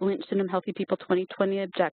achieve the Lynch Syndrome Healthy People 2020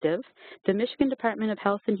 objective, the Michigan Department of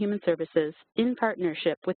Health and Human Services, in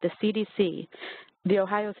partnership with the CDC, The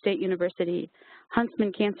Ohio State University,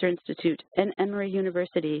 Huntsman Cancer Institute, and Emory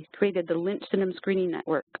University, created the Lynch Syndrome Screening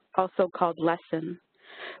Network, also called LESSON,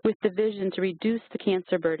 with the vision to reduce the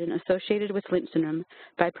cancer burden associated with Lynch syndrome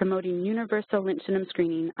by promoting universal Lynch syndrome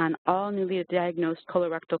screening on all newly diagnosed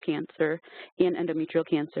colorectal cancer and endometrial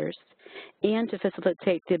cancers, and to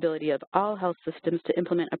facilitate the ability of all health systems to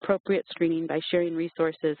implement appropriate screening by sharing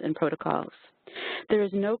resources and protocols. There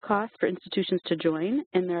is no cost for institutions to join,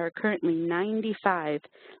 and there are currently 95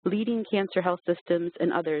 leading cancer health systems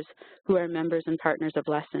and others who are members and partners of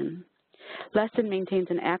LESSON. LESSON maintains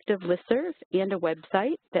an active listserv and a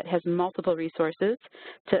website that has multiple resources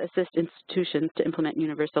to assist institutions to implement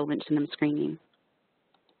universal Lynch syndrome screening.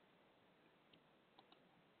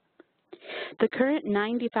 The current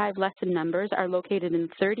 95 LESSON members are located in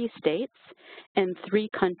 30 states and 3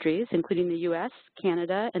 countries, including the U.S.,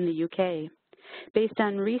 Canada, and the U.K. Based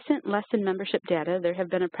on recent LESSON membership data, there have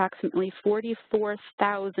been approximately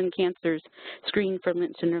 44,000 cancers screened for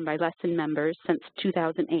Lynch syndrome by LESSON members since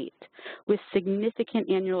 2008, with significant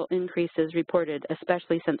annual increases reported,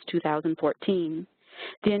 especially since 2014.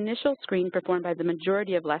 The initial screen performed by the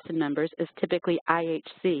majority of lesson members is typically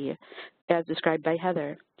IHC, as described by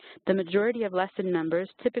Heather. The majority of lesson members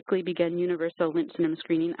typically begin universal Lynch syndrome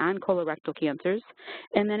screening on colorectal cancers,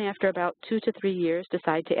 and then after about 2 to 3 years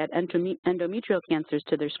decide to add endometrial cancers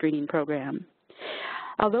to their screening program.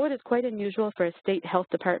 Although it is quite unusual for a state health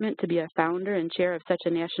department to be a founder and chair of such a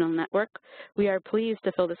national network, we are pleased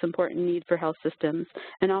to fill this important need for health systems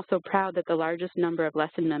and also proud that the largest number of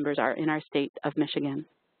lesson members are in our state of Michigan.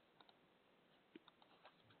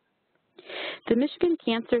 The Michigan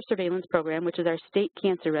Cancer Surveillance Program, which is our state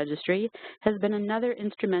cancer registry, has been another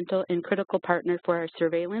instrumental and critical partner for our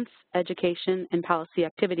surveillance, education, and policy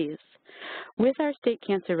activities. With our state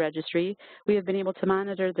cancer registry, we have been able to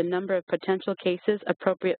monitor the number of potential cases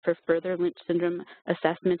appropriate for further Lynch syndrome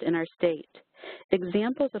assessment in our state.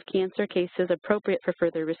 Examples of cancer cases appropriate for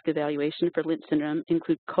further risk evaluation for Lynch syndrome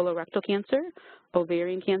include colorectal cancer,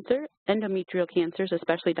 ovarian cancer, endometrial cancers,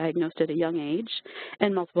 especially diagnosed at a young age,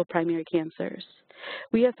 and multiple primary cancers.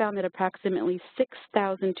 We have found that approximately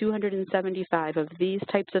 6,275 of these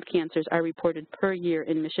types of cancers are reported per year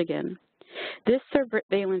in Michigan. This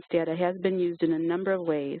surveillance data has been used in a number of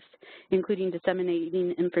ways, including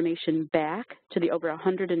disseminating information back to the over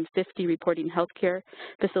 150 reporting healthcare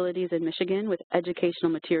facilities in Michigan with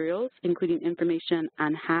educational materials, including information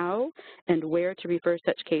on how and where to refer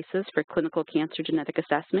such cases for clinical cancer genetic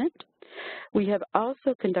assessment. We have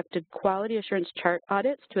also conducted quality assurance chart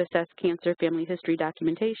audits to assess cancer family history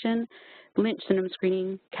documentation, Lynch syndrome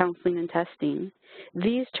screening, counseling, and testing.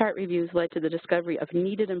 These chart reviews led to the discovery of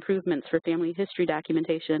needed improvements for family history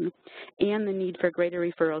documentation and the need for greater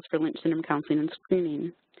referrals for Lynch syndrome counseling and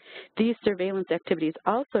screening. These surveillance activities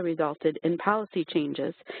also resulted in policy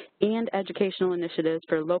changes and educational initiatives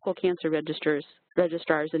for local cancer registrars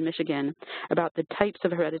in Michigan about the types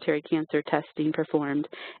of hereditary cancer testing performed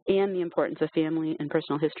and the importance of family and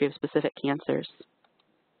personal history of specific cancers.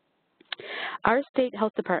 Our state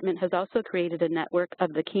health department has also created a network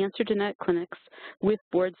of the cancer genetic clinics with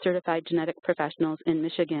board-certified genetic professionals in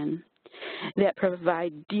Michigan that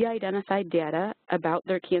provide de-identified data about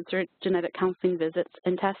their cancer genetic counseling visits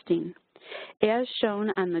and testing. As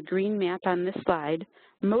shown on the green map on this slide,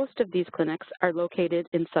 most of these clinics are located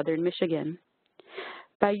in southern Michigan.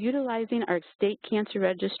 By utilizing our state cancer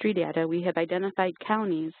registry data, we have identified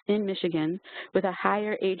counties in Michigan with a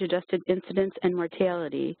higher age-adjusted incidence and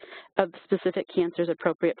mortality of specific cancers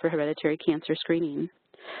appropriate for hereditary cancer screening.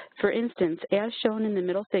 For instance, as shown in the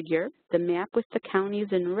middle figure, the map with the counties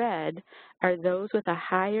in red are those with a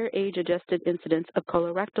higher age-adjusted incidence of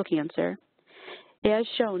colorectal cancer. As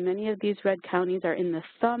shown, many of these red counties are in the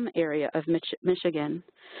thumb area of Michigan,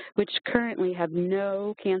 which currently have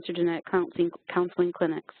no cancer genetic counseling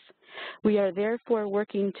clinics. We are therefore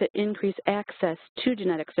working to increase access to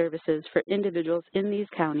genetic services for individuals in these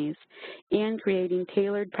counties and creating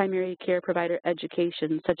tailored primary care provider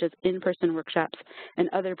education, such as in-person workshops and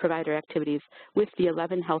other provider activities with the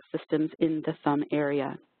 11 health systems in the thumb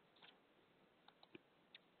area.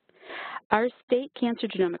 Our state cancer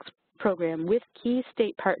genomics program with key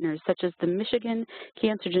state partners such as the Michigan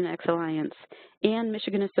Cancer Genetics Alliance and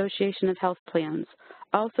Michigan Association of Health Plans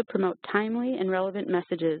also promote timely and relevant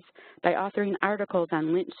messages by authoring articles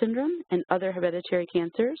on Lynch syndrome and other hereditary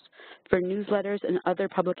cancers for newsletters and other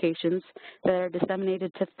publications that are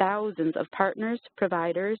disseminated to thousands of partners,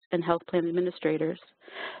 providers, and health plan administrators.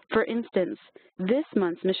 For instance, this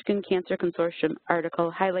month's Michigan Cancer Consortium article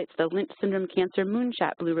highlights the Lynch syndrome cancer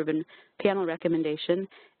moonshot blue ribbon panel recommendation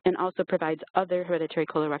and also provides other hereditary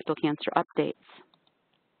colorectal cancer updates.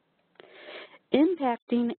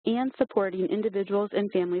 Impacting and supporting individuals and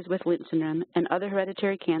families with Lynch syndrome and other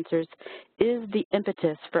hereditary cancers is the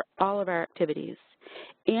impetus for all of our activities,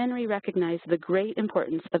 and we recognize the great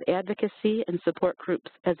importance of advocacy and support groups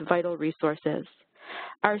as vital resources.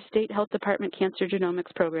 Our State Health Department Cancer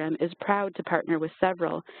Genomics Program is proud to partner with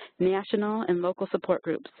several national and local support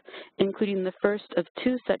groups, including the first of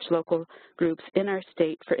 2 such local groups in our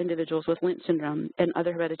state for individuals with Lynch syndrome and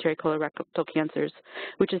other hereditary colorectal cancers,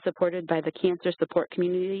 which is supported by the Cancer Support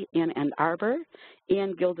Community in Ann Arbor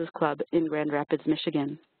and Gilda's Club in Grand Rapids,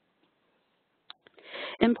 Michigan.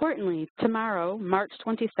 Importantly, tomorrow, March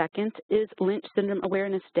 22nd, is Lynch Syndrome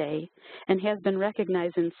Awareness Day and has been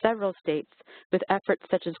recognized in several states with efforts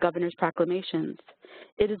such as governor's proclamations.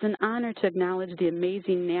 It is an honor to acknowledge the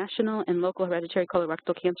amazing national and local hereditary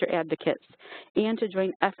colorectal cancer advocates and to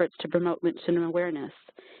join efforts to promote Lynch syndrome awareness.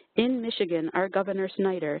 In Michigan, our Governor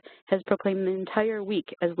Snyder has proclaimed the entire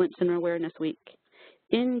week as Lynch Syndrome Awareness Week.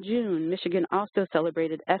 In June, Michigan also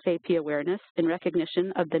celebrated FAP awareness in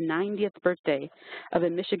recognition of the 90th birthday of a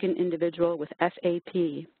Michigan individual with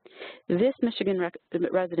FAP. This Michigan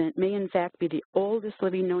resident may in fact be the oldest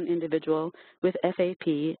living known individual with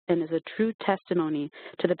FAP and is a true testimony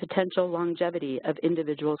to the potential longevity of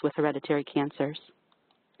individuals with hereditary cancers.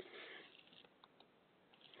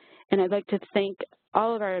 And I'd like to thank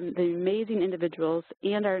all of the amazing individuals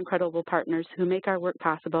and our incredible partners who make our work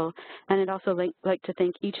possible. And I'd also like to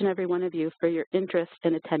thank each and every one of you for your interest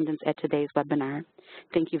and attendance at today's webinar.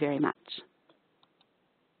 Thank you very much.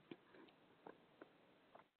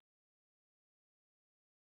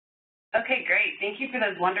 Okay, great. Thank you for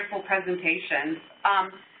those wonderful presentations.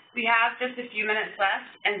 We have just a few minutes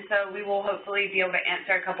left, and so we will hopefully be able to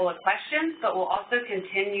answer a couple of questions, but we'll also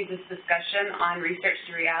continue this discussion on research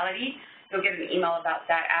to reality. You'll get an email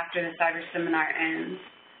about that after the cyber seminar ends.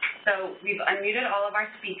 So we've unmuted all of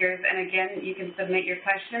our speakers, and again, you can submit your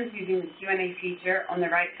questions using the Q&A feature on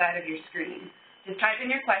the right side of your screen. Just type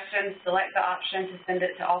in your questions, select the option to send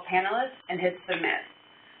it to all panelists, and hit submit.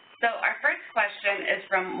 So our first question is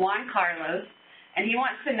from Juan Carlos, and he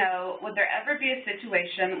wants to know, would there ever be a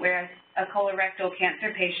situation where a colorectal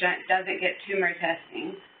cancer patient doesn't get tumor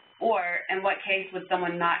testing? Or in what case would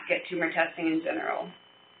someone not get tumor testing in general?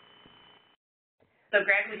 So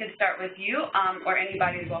Greg, we could start with you, or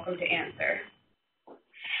anybody is welcome to answer.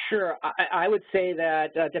 Sure. I would say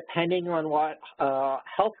that depending on what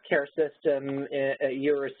healthcare system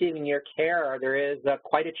you're receiving your care, there is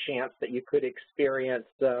quite a chance that you could experience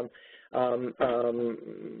a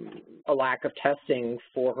lack of testing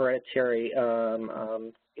for hereditary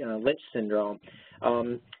Lynch syndrome.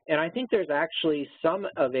 And I think there's actually some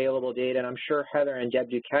available data, and I'm sure Heather and Deb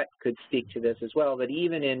Duquette could speak to this as well, that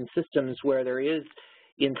even in systems where there is,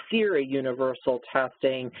 in theory, universal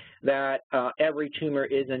testing, that every tumor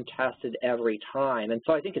isn't tested every time. And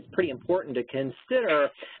so I think it's pretty important to consider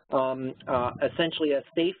essentially a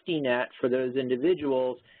safety net for those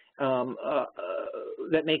individuals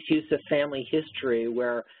that makes use of family history,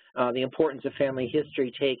 where the importance of family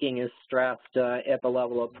history taking is stressed at the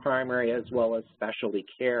level of primary as well as specialty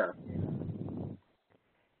care.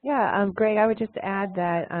 Yeah, Greg, I would just add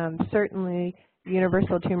that certainly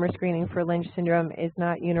universal tumor screening for Lynch syndrome is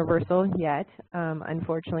not universal yet.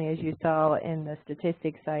 Unfortunately, as you saw in the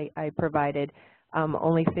statistics I provided,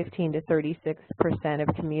 only 15 to 36%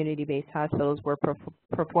 of community-based hospitals were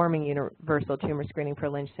performing universal tumor screening for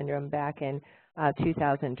Lynch syndrome back in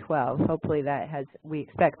 2012. Hopefully that we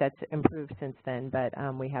expect that's improved since then, but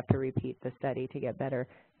we have to repeat the study to get better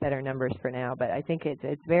numbers for now. But I think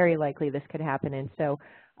it's very likely this could happen. And so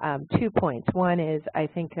 2 points. One is, I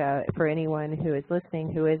think for anyone who is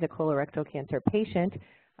listening who is a colorectal cancer patient,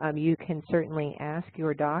 you can certainly ask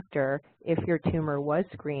your doctor if your tumor was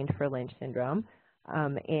screened for Lynch syndrome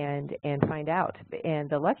and find out. And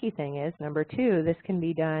the lucky thing is, number two, this can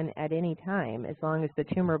be done at any time as long as the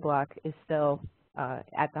tumor block is still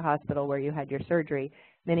at the hospital where you had your surgery.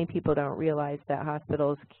 Many people don't realize that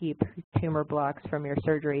hospitals keep tumor blocks from your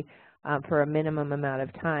surgery for a minimum amount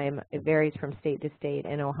of time. It varies from state to state.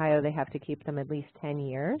 In Ohio, they have to keep them at least 10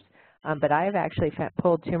 years. But I have actually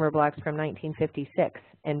pulled tumor blocks from 1956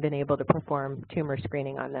 and been able to perform tumor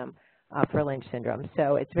screening on them for Lynch syndrome.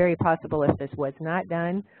 So it's very possible if this was not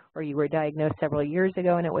done, or you were diagnosed several years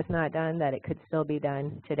ago and it was not done, that it could still be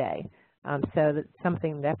done today. So that's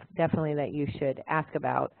something definitely that you should ask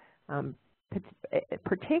about,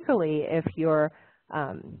 particularly if your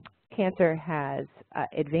cancer has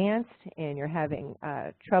advanced and you're having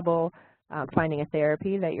trouble finding a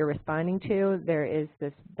therapy that you're responding to. There is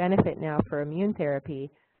this benefit now for immune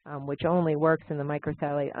therapy, which only works in the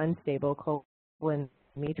microsatellite unstable colon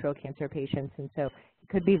endometrial cancer patients, and so it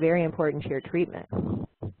could be very important to your treatment. Okay,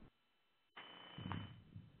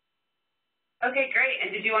 great.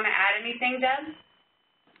 And did you want to add anything, Deb?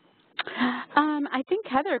 I think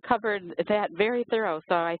Heather covered that very thorough,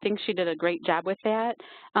 so I think she did a great job with that.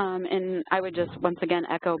 And I would just once again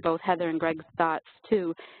echo both Heather and Greg's thoughts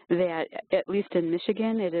too, that at least in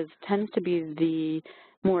Michigan, tends to be the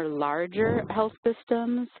more larger health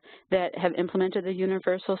systems that have implemented the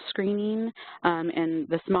universal screening, and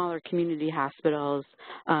the smaller community hospitals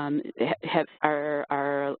are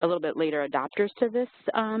a little bit later adopters to this,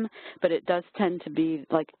 but it does tend to be,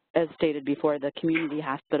 like as stated before, the community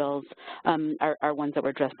hospitals are ones that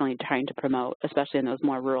we're definitely trying to promote, especially in those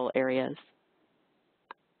more rural areas.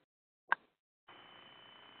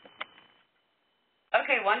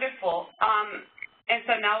 Okay, wonderful. And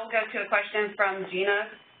so now we'll go to a question from Gina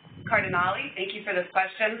Cardinali. Thank you for this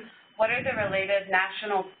question. What are the related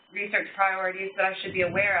national research priorities that I should be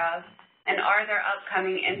aware of, And are there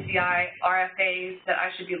upcoming NCI RFAs that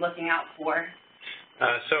I should be looking out for?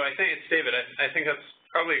 So I think it's David. I think that's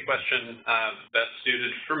probably a question best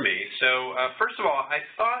suited for me. So first of all, I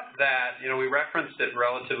thought that, we referenced it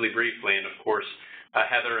relatively briefly, and of course,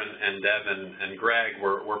 Heather and Deb and Greg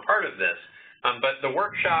were part of this. But the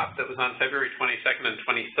workshop that was on February 22nd and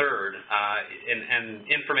 23rd, and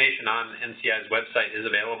information on NCI's website is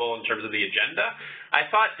available in terms of the agenda, I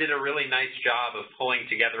thought did a really nice job of pulling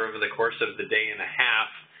together over the course of the day and a half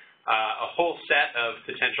a whole set of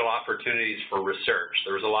potential opportunities for research.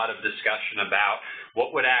 There was a lot of discussion about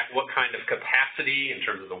what kind of capacity in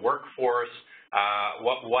terms of the workforce,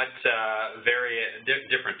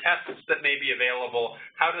 different tests that may be available,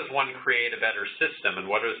 how does one create a better system, and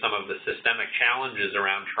what are some of the systemic challenges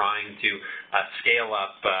around trying to scale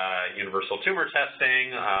up universal tumor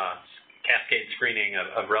testing, cascade screening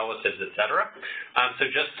of relatives, et cetera. So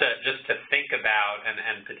just to think about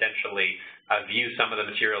and potentially view some of the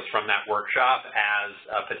materials from that workshop as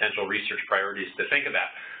potential research priorities to think about.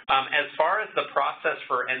 As far as the process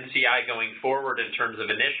for NCI going forward in terms of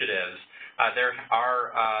initiatives, there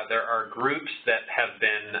are groups that have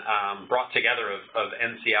been brought together of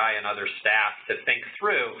NCI and other staff to think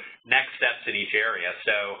through next steps in each area.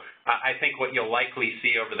 So I think what you'll likely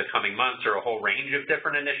see over the coming months are a whole range of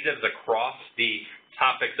different initiatives across the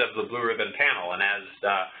topics of the Blue Ribbon panel. And as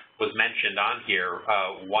was mentioned on here,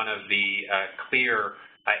 one of the clear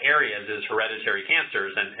areas is hereditary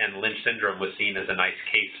cancers, and Lynch syndrome was seen as a nice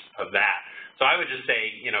case of that. So I would just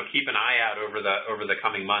say, keep an eye out over the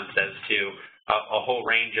coming months as to a whole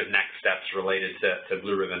range of next steps related to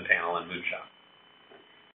Blue Ribbon Panel and Moonshot.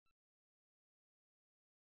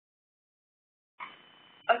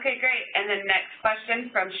 Okay, great. And then next question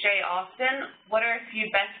from Shay Austin. What are a few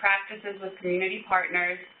best practices with community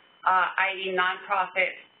partners, i.e.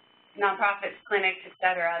 nonprofits, clinics, et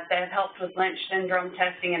cetera, that have helped with Lynch syndrome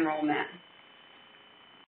testing enrollment?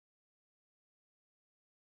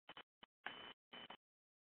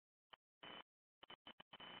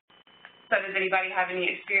 So does anybody have any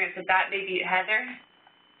experience with that? Maybe Heather?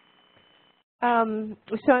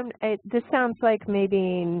 This sounds like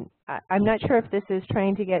maybe, I'm not sure if this is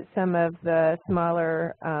trying to get some of the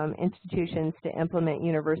smaller institutions to implement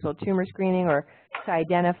universal tumor screening or to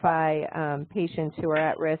identify patients who are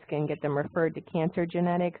at risk and get them referred to cancer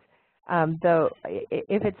genetics. Though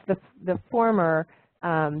if it's the former,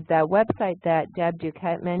 the website that Deb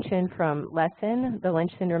Duquette mentioned from Lesson, the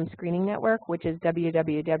Lynch Syndrome Screening Network, which is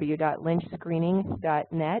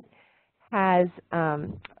www.lynchscreening.net, has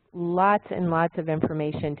lots and lots of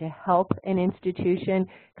information to help an institution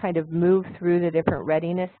kind of move through the different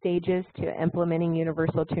readiness stages to implementing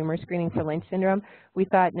universal tumor screening for Lynch syndrome. We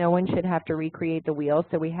thought no one should have to recreate the wheel,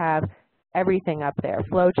 so we have everything up there,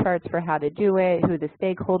 flow charts for how to do it, who the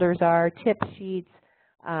stakeholders are, tip sheets,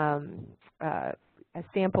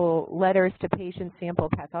 sample letters to patients, sample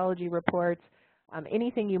pathology reports,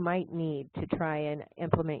 anything you might need to try and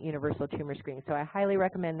implement universal tumor screening. So I highly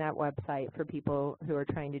recommend that website for people who are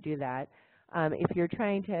trying to do that. If you're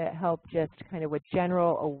trying to help just kind of with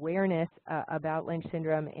general awareness about Lynch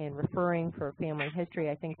syndrome and referring for family history,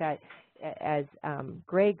 I think that, as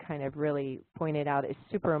Greg kind of really pointed out, is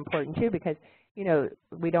super important too, because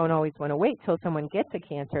we don't always want to wait till someone gets a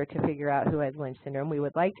cancer to figure out who has Lynch syndrome. We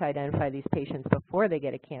would like to identify these patients before they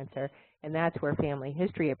get a cancer, and that's where family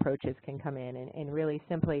history approaches can come in, and really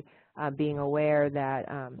simply being aware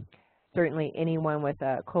that certainly anyone with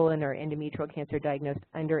a colon or endometrial cancer diagnosed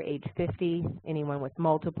under age 50, anyone with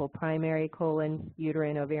multiple primary colon,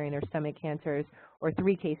 uterine, ovarian, or stomach cancers, or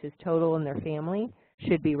 3 cases total in their family,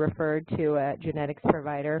 should be referred to a genetics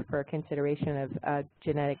provider for consideration of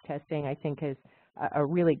genetic testing, I think is a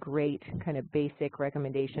really great kind of basic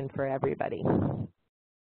recommendation for everybody.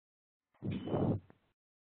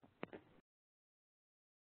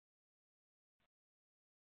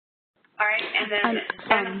 All right, and then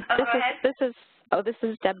go ahead. This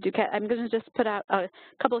is Deb Duquette. I'm going to just put out a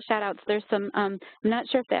couple of shout-outs. There's some, I'm not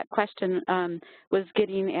sure if that question was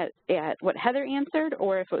getting at what Heather answered,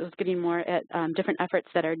 or if it was getting more at different efforts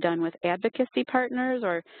that are done with advocacy partners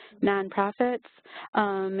or nonprofits.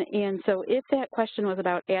 And so if that question was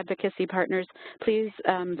about advocacy partners, please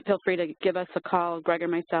feel free to give us a call, Greg or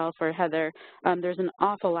myself or Heather. There's an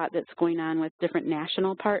awful lot that's going on with different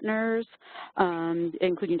national partners,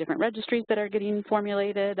 including different registries that are getting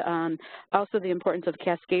formulated. Also the importance of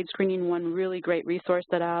cascade screening. One really great resource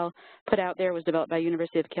that I'll put out there was developed by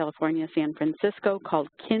University of California, San Francisco, called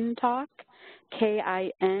KinTalk,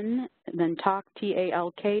 K-I-N, then talk,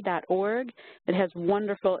 T-A-L-K.org. It has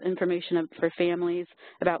wonderful information for families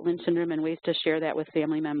about Lynch syndrome and ways to share that with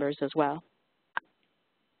family members as well.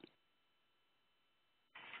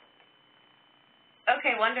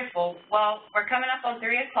 Okay, wonderful. Well, we're coming up on 3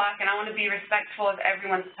 o'clock, and I want to be respectful of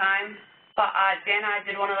everyone's time. But Dan, I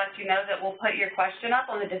did want to let you know that we'll put your question up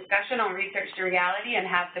on the discussion on Research to Reality and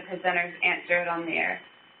have the presenters answer it on there.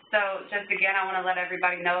 So just again, I want to let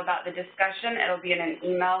everybody know about the discussion. It'll be in an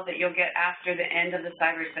email that you'll get after the end of the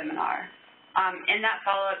cyber seminar. In that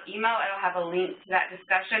follow-up email, it'll have a link to that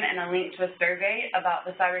discussion and a link to a survey about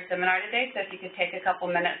the cyber seminar today. So if you could take a couple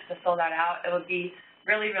minutes to fill that out, it would be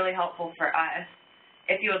really, really helpful for us.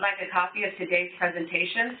 If you would like a copy of today's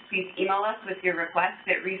presentations, please email us with your request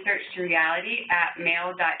at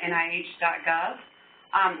researchtoreality@mail.nih.gov.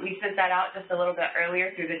 We sent that out just a little bit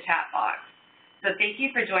earlier through the chat box. So thank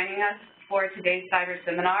you for joining us for today's cyber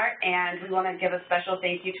seminar, and we want to give a special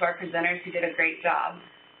thank you to our presenters who did a great job.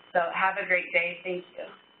 So have a great day. Thank you.